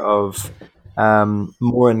aware of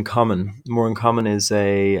More in Common. More in Common is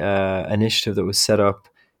a initiative that was set up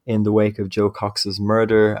in the wake of Jo Cox's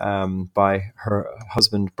murder by her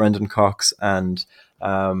husband Brendan Cox and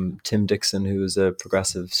Tim Dixon, who is a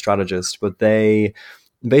progressive strategist. But they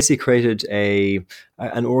basically created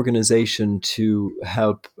an organization to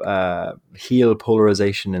help heal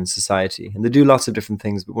polarization in society. And they do lots of different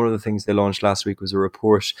things, but one of the things they launched last week was a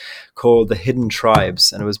report called The Hidden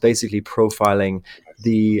Tribes, and it was basically profiling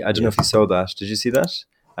I don't know if you saw that. Did you see that?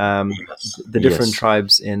 Um, the different Yes.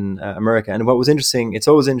 tribes in America. And what was interesting, it's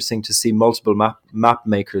always interesting to see multiple map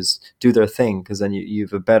makers do their thing, because then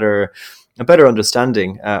you've a better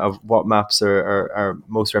understanding of what maps are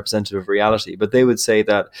most representative of reality. But they would say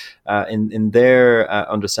that in their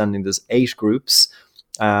understanding, there's 8 groups,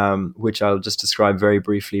 which I'll just describe very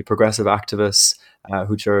briefly: progressive activists,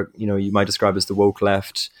 which are, you might describe as the woke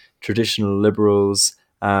left; traditional liberals,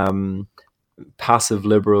 passive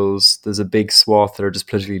liberals. There's a big swath that are just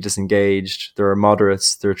politically disengaged. There are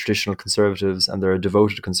moderates, there are traditional conservatives, and there are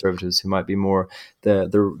devoted conservatives who might be more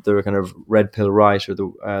the kind of red pill right or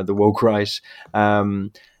the woke right.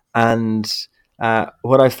 And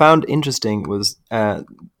what I found interesting was that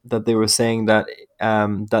they were saying that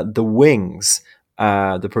that the wings,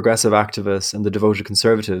 the progressive activists and the devoted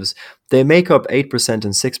conservatives, they make up 8%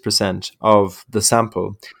 and 6% of the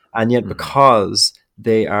sample, and yet because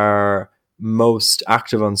they are most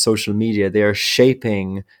active on social media, they are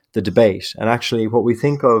shaping the debate. And actually, what we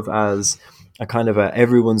think of as a kind of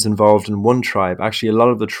everyone's involved in one tribe, actually a lot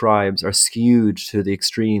of the tribes are skewed to the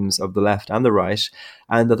extremes of the left and the right,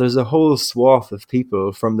 and that there's a whole swath of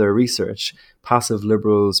people from their research, passive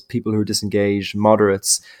liberals, people who are disengaged,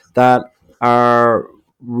 moderates, that are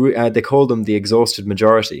they call them the exhausted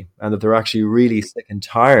majority, and that they're actually really sick and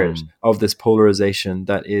tired of this polarization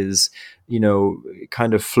that is,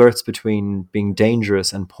 kind of flirts between being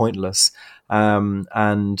dangerous and pointless, and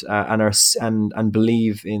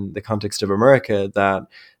believe in the context of America that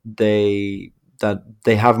they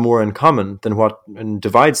have more in common than what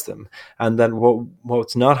divides them, and that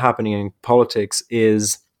what's not happening in politics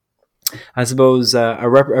is, I suppose, a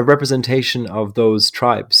representation of those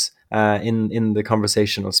tribes in the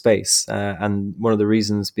conversational space, and one of the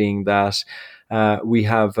reasons being that we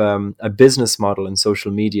have a business model in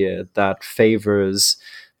social media that favors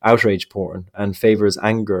outrage porn and favors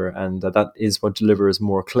anger, and that is what delivers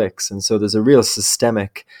more clicks. And so there's a real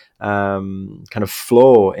systemic kind of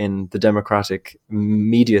flaw in the democratic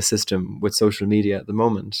media system with social media at the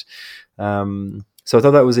moment. So I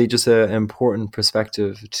thought that was just an important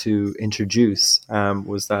perspective to introduce,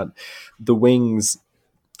 was that the wings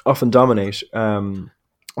often dominate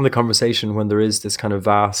the conversation when there is this kind of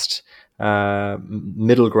vast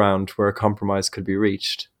middle ground where a compromise could be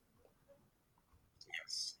reached.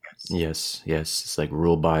 Yes. It's like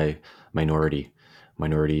ruled by minority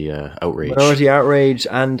outrage. Minority outrage.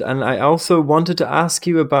 And I also wanted to ask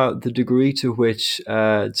you about the degree to which,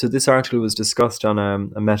 so this article was discussed on a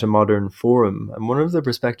Metamodern forum, and one of the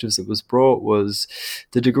perspectives that was brought was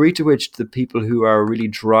the degree to which the people who are really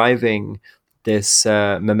driving this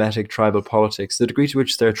mimetic tribal politics, the degree to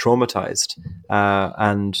which they're traumatized,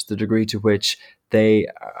 and the degree to which they,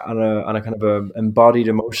 on a kind of a embodied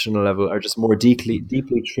emotional level, are just more deeply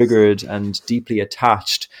triggered and deeply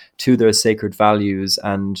attached to their sacred values,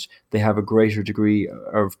 and they have a greater degree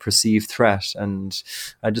of perceived threat. And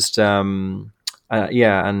I just, I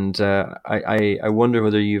wonder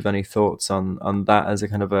whether you have any thoughts on that as a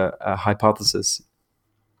kind of a hypothesis.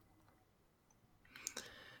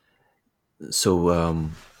 So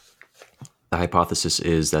the hypothesis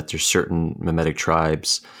is that there's certain mimetic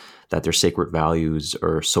tribes that their sacred values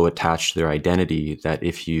are so attached to their identity that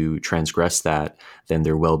if you transgress that, then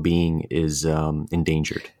their well-being is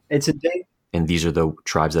endangered. And these are the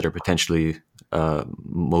tribes that are potentially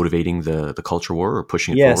motivating the culture war or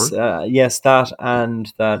pushing it forward. Yes, that,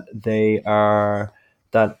 and that they are,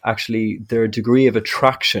 that actually their degree of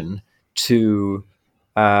attraction to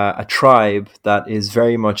a tribe that is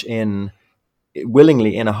very much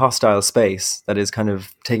willingly in a hostile space, that is kind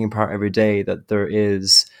of taking part every day, that there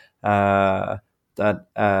is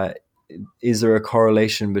is there a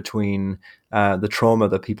correlation between the trauma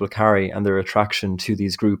that people carry and their attraction to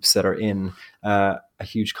these groups that are in a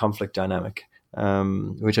huge conflict dynamic,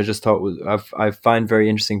 which I just thought I find very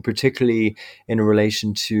interesting, particularly in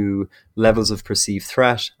relation to levels of perceived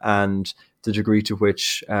threat and the degree to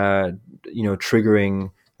which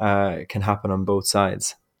triggering can happen on both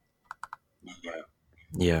sides.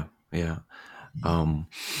 Yeah.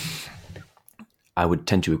 I would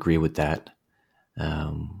tend to agree with that.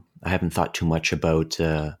 I haven't thought too much about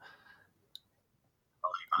the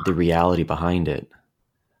reality behind it,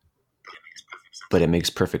 but it makes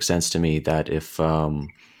perfect sense to me that if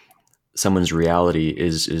someone's reality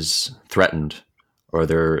is threatened, or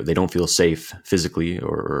they don't feel safe physically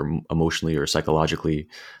or emotionally or psychologically,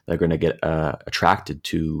 they're going to get attracted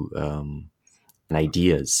to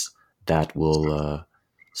ideas that will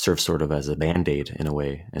serve sort of as a Band-Aid in a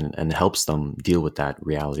way, and helps them deal with that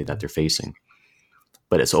reality that they're facing.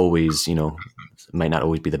 But it's always, it might not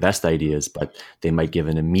always be the best ideas, but they might give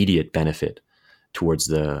an immediate benefit towards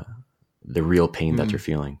the real pain that they're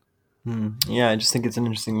feeling. Yeah, I just think it's an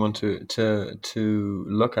interesting one to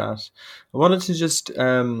look at. I wanted to just,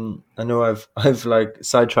 I know I've like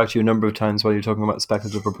sidetracked you a number of times while you're talking about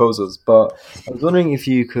speculative proposals, but I was wondering if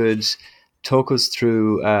you could talk us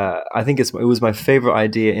through, I think it was my favorite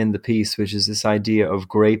idea in the piece, which is this idea of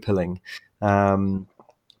grey pilling. As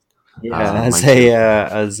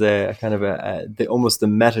a kind of almost the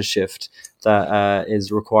meta shift that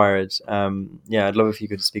is required. I'd love if you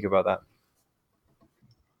could speak about that.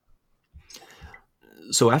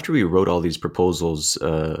 So after we wrote all these proposals,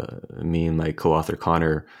 me and my co-author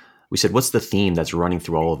Connor, we said, what's the theme that's running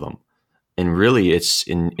through all of them? And really it's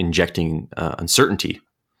injecting uncertainty,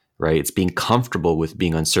 right? It's being comfortable with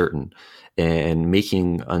being uncertain and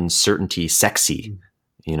making uncertainty sexy,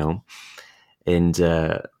 and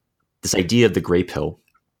this idea of the gray pill,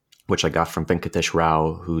 which I got from Venkatesh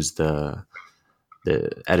Rao, who's the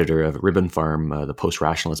editor of Ribbon Farm, the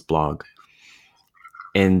post-rationalist blog.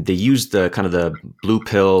 And they used the kind of the blue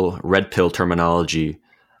pill, red pill terminology,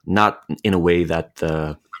 not in a way that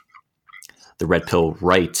the red pill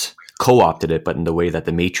right co-opted it, but in the way that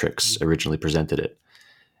the Matrix originally presented it.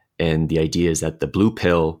 And the idea is that the blue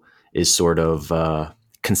pill is sort of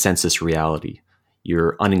consensus reality.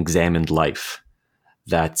 your unexamined life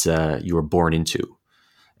that you were born into.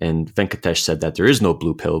 And Venkatesh said that there is no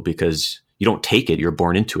blue pill because you don't take it, you're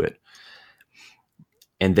born into it.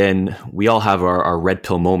 And then we all have our red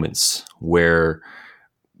pill moments where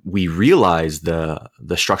we realize the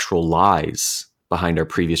structural lies behind our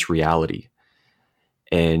previous reality.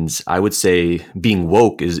 And I would say being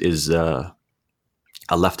woke is a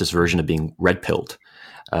leftist version of being red pilled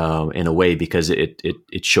in a way, because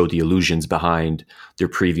it showed the illusions behind their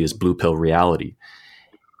previous blue pill reality.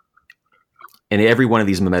 And every one of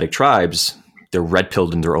these mimetic tribes, they're red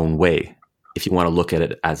pilled in their own way, if you want to look at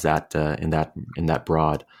it as that in that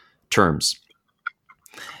broad terms.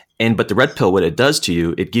 But the red pill, what it does to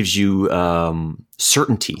you, it gives you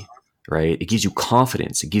certainty, right? It gives you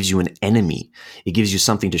confidence. It gives you an enemy. It gives you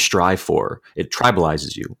something to strive for. It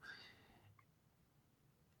tribalizes you,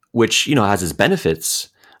 which, has its benefits.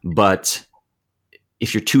 But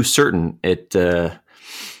if you're too certain, it can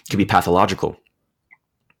be pathological.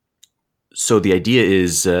 So the idea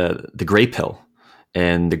is the gray pill.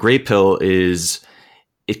 And the gray pill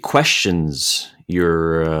it questions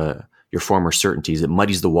your former certainties. It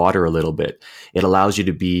muddies the water a little bit. It allows you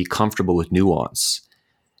to be comfortable with nuance.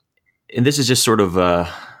 And this is just sort of a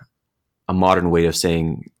modern way of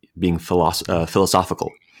saying being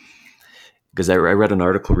philosophical. Because I read an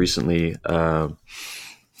article recently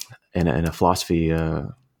in a philosophy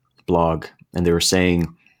blog, and they were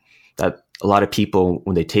saying that a lot of people,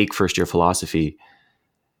 when they take first year philosophy,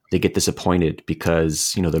 they get disappointed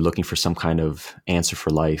because, they're looking for some kind of answer for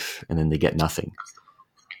life, and then they get nothing.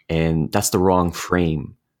 And that's the wrong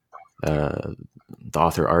frame, the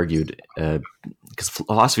author argued, because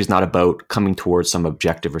philosophy is not about coming towards some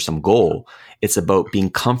objective or some goal. It's about being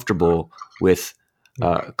comfortable with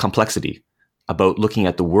complexity, about looking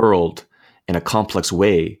at the world in a complex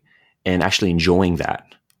way and actually enjoying that,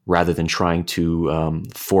 rather than trying to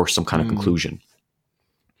force some kind of conclusion.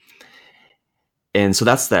 And so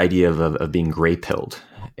that's the idea of being gray pilled.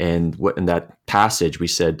 And what in that passage we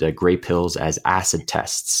said gray pills as acid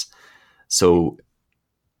tests. So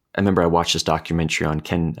I remember I watched this documentary on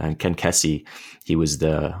Ken Kesey. He was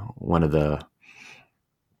one of the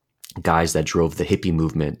guys that drove the hippie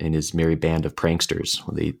movement in his merry band of pranksters.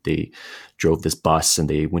 They drove this bus and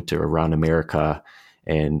they went around America.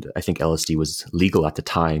 And I think LSD was legal at the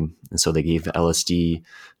time. And so they gave LSD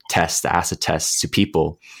tests, the acid tests, to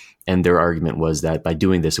people. And their argument was that by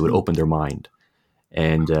doing this, it would open their mind.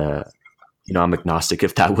 And, I'm agnostic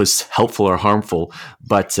if that was helpful or harmful,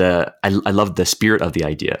 but I loved the spirit of the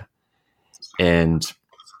idea. And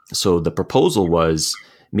so the proposal was,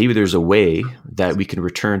 maybe there's a way that we can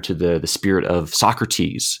return to the spirit of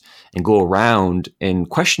Socrates and go around and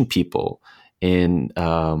question people in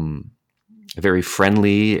a very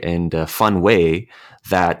friendly and fun way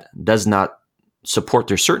that does not support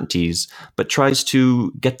their certainties, but tries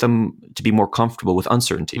to get them to be more comfortable with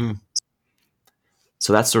uncertainty.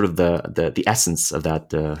 So that's sort of the essence of that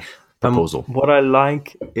proposal. What I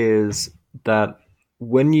like is that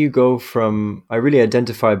when you go from, I really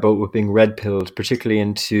identify both with being red pilled, particularly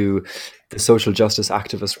into the social justice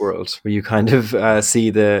activist world, where you kind of see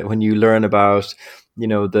when you learn about,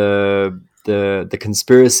 the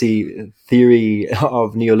conspiracy theory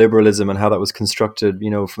of neoliberalism and how that was constructed,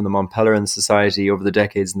 from the Mont Pelerin Society over the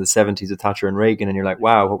decades in the 70s with Thatcher and Reagan. And you're like,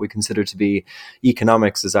 wow, what we consider to be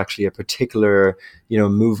economics is actually a particular,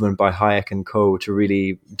 movement by Hayek and co. to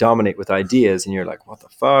really dominate with ideas. And you're like, what the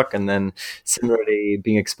fuck? And then similarly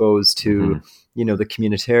being exposed to, the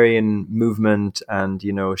communitarian movement and,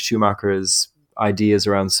 Schumacher's ideas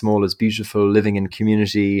around small is beautiful, living in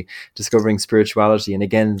community, discovering spirituality, and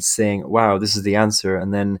again saying, wow, this is the answer,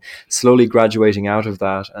 and then slowly graduating out of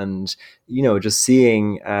that and just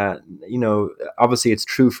seeing obviously it's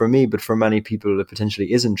true for me, but for many people it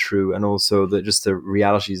potentially isn't true, and also the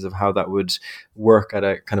realities of how that would work at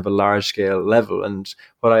a kind of a large scale level. And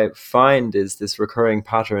what I find is this recurring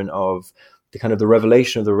pattern of the kind of the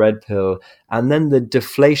revelation of the red pill, and then the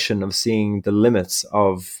deflation of seeing the limits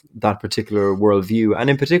of that particular worldview, and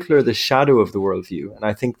in particular the shadow of the worldview. And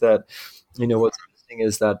I think that, what's interesting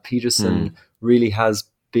is that Peterson really has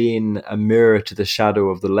been a mirror to the shadow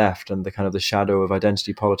of the left and the kind of the shadow of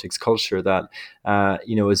identity politics culture that,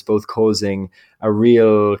 is both causing a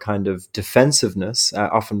real kind of defensiveness,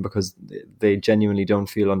 often because they genuinely don't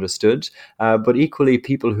feel understood, but equally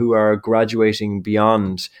people who are graduating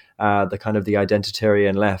beyond the kind of the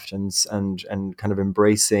identitarian left and kind of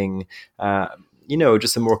embracing,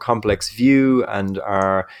 just a more complex view, and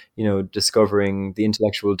are, discovering the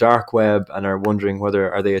intellectual dark web and are wondering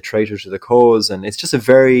whether are they a traitor to the cause. And it's just a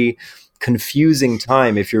very confusing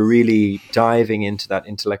time if you're really diving into that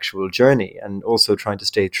intellectual journey, and also trying to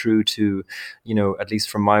stay true to, at least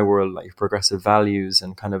from my world, like progressive values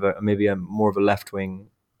and kind of maybe a more of a left wing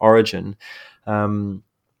origin.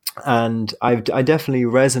 And I definitely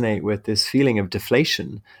resonate with this feeling of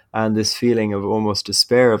deflation and this feeling of almost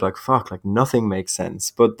despair of like, fuck, like nothing makes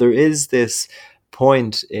sense. But there is this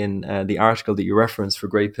point in the article that you referenced for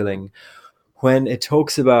Grey Pilling, when it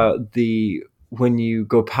talks about when you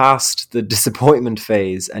go past the disappointment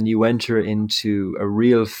phase and you enter into a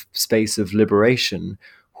real space of liberation,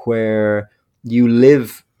 where you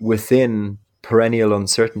live within perennial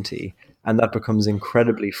uncertainty, and that becomes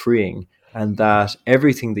incredibly freeing. And that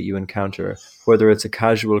everything that you encounter, whether it's a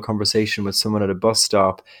casual conversation with someone at a bus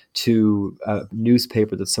stop to a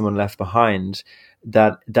newspaper that someone left behind,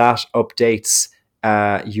 that updates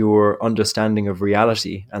your understanding of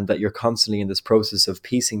reality, and that you're constantly in this process of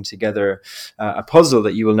piecing together a puzzle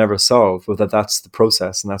that you will never solve, but that's the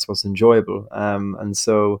process, and that's what's enjoyable. And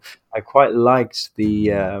so I quite liked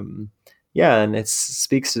and it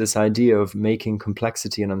speaks to this idea of making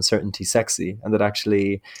complexity and uncertainty sexy, and that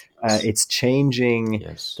actually it's changing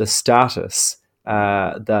Yes. the status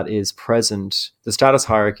that is present, the status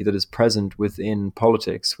hierarchy that is present within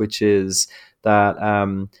politics, which is that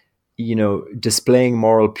displaying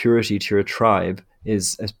moral purity to your tribe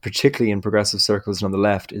is, particularly in progressive circles and on the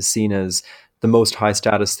left, is seen as the most high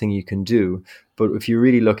status thing you can do. But if you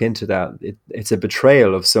really look into that, it's a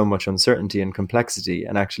betrayal of so much uncertainty and complexity.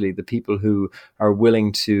 And actually, the people who are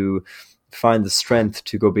willing to find the strength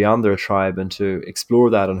to go beyond their tribe and to explore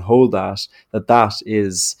that and hold that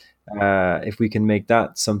is, if we can make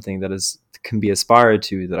that something that can be aspired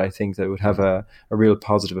to, that I think that would have a real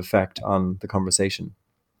positive effect on the conversation.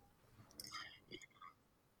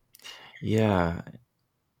 Yeah,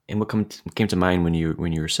 and what came to mind when you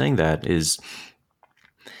were saying that is,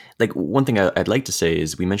 like, one thing I'd like to say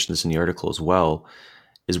is, we mentioned this in the article as well,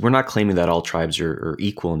 is we're not claiming that all tribes are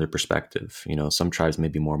equal in their perspective. Some tribes may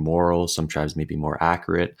be more moral, some tribes may be more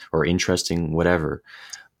accurate or interesting, whatever.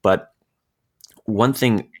 But one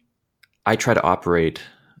thing I try to operate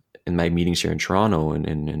in my meetings here in Toronto and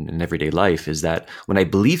in everyday life is that when I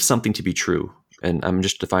believe something to be true, and I'm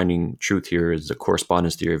just defining truth here as the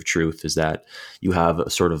correspondence theory of truth, is that you have a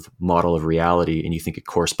sort of model of reality and you think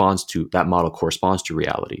that model corresponds to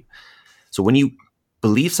reality. So when you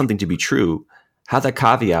believe something to be true, have that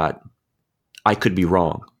caveat, I could be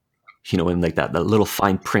wrong, and like that little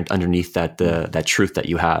fine print underneath that truth that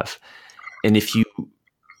you have. And if you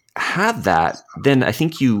have that, then I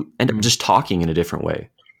think you end up just talking in a different way,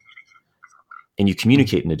 and you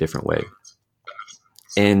communicate in a different way.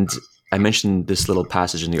 And I mentioned this little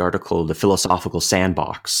passage in the article, the philosophical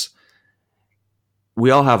sandbox.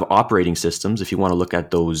 We all have operating systems. If you want to look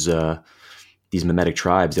at these mimetic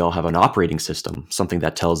tribes, they all have an operating system, something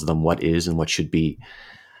that tells them what is and what should be.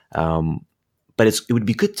 But it would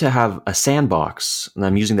be good to have a sandbox, and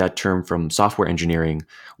I'm using that term from software engineering,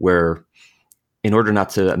 where in order not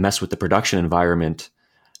to mess with the production environment,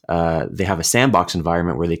 they have a sandbox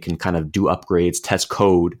environment where they can kind of do upgrades, test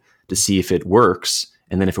code to see if it works.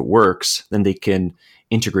 And then if it works, then they can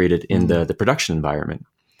integrate it in the production environment.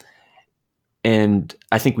 And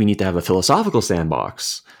I think we need to have a philosophical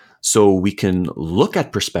sandbox so we can look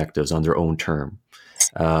at perspectives on their own term,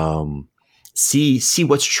 see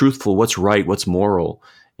what's truthful, what's right, what's moral,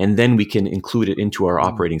 and then we can include it into our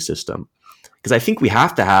operating system. Because I think we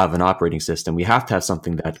have to have an operating system. We have to have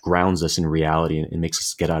something that grounds us in reality and makes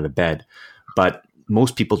us get out of bed. But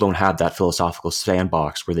most people don't have that philosophical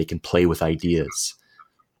sandbox where they can play with ideas.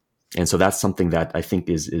 And so that's something that I think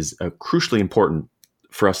is crucially important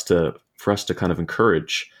for us to kind of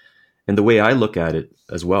encourage. And the way I look at it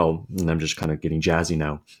as well, and I'm just kind of getting jazzy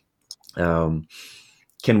now,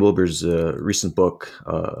 Ken Wilber's recent book,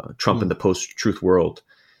 Trump in the Post-Truth World,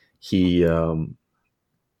 he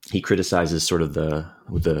criticizes sort of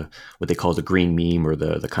what they call the green meme, or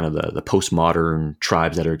the kind of the postmodern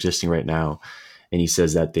tribes that are existing right now. And he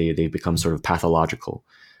says that they've become sort of pathological.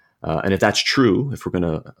 And if that's true, if we're going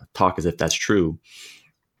to talk as if that's true,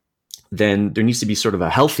 then there needs to be sort of a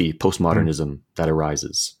healthy postmodernism that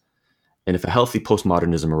arises. And if a healthy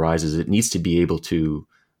postmodernism arises, it needs to be able to,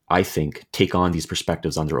 I think, take on these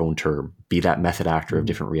perspectives on their own term, be that method actor of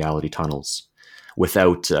different reality tunnels,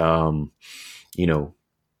 without,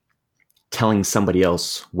 telling somebody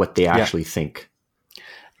else what they actually think.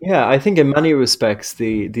 Yeah, I think in many respects,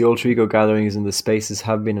 the alter ego gatherings and the spaces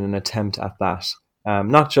have been an attempt at that.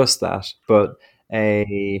 Not just that, but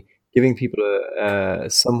giving people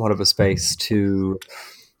somewhat of a space to,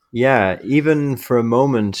 even for a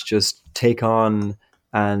moment, just take on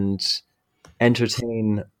and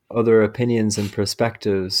entertain other opinions and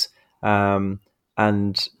perspectives, um,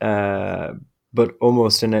 and but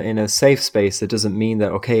almost in a safe space. It doesn't mean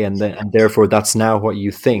that okay, and therefore that's now what you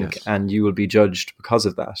think, Yes. and you will be judged because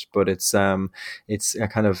of that. But it's a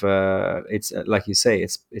kind of it's like you say,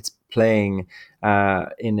 it's playing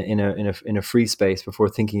in a free space before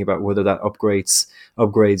thinking about whether that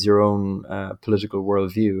upgrades your own political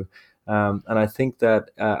worldview. And I think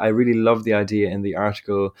that I really love the idea in the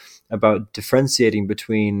article about differentiating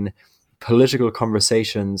between political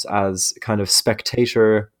conversations as kind of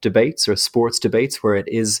spectator debates or sports debates, where it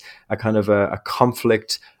is a kind of a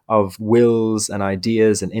conflict of wills and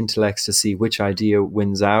ideas and intellects to see which idea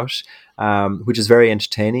wins out, which is very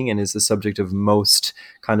entertaining and is the subject of most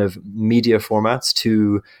kind of media formats,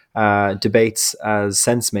 to debates as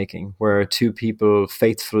sense making, where two people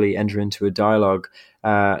faithfully enter into a dialogue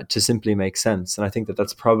to simply make sense. And I think that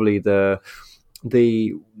that's probably the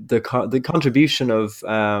contribution of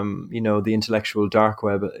the intellectual dark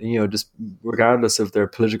web, just regardless of their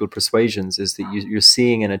political persuasions, is that you're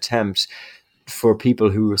seeing an attempt for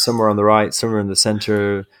people who are somewhere on the right, somewhere in the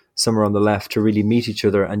center, somewhere on the left, to really meet each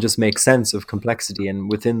other and just make sense of complexity. And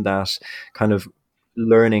within that kind of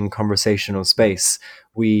learning conversational space,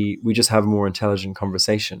 we just have more intelligent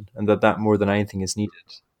conversation, and that more than anything is needed,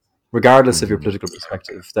 regardless of your Hmm. political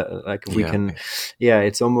perspective. That like we Yeah. can, yeah,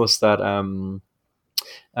 it's almost that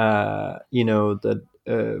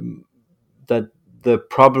that the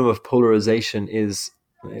problem of polarization is,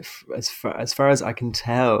 if, as far as I can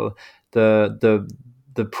tell,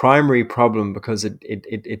 the primary problem, because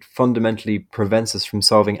it fundamentally prevents us from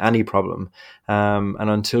solving any problem. And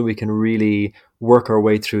until we can really work our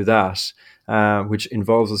way through that, which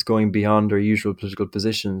involves us going beyond our usual political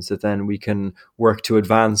positions, that then we can work to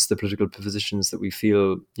advance the political positions that we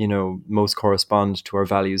feel most correspond to our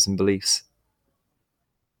values and beliefs.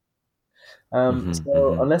 Hmm.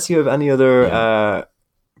 So Hmm. unless you have any other Yeah.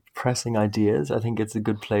 pressing ideas, I think it's a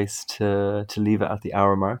good place to leave it at the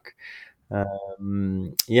hour mark.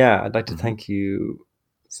 Yeah, I'd like to Hmm. thank you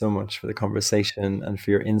so much for the conversation and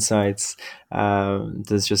for your insights.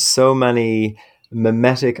 There's just so many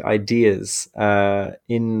mimetic ideas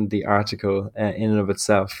in the article in and of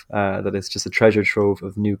itself, that it's just a treasure trove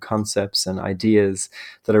of new concepts and ideas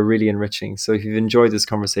that are really enriching. So if you've enjoyed this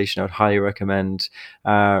conversation, I would highly recommend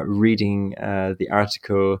reading the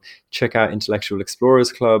article. Check out Intellectual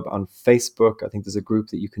Explorers Club on Facebook. I think there's a group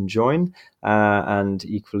that you can join. And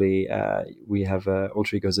equally, we have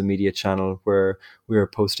Alter Ego as a media channel where we are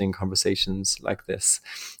posting conversations like this.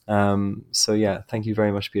 So yeah, thank you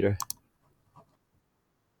very much, Peter.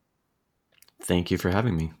 Thank you for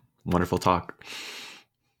having me. Wonderful talk.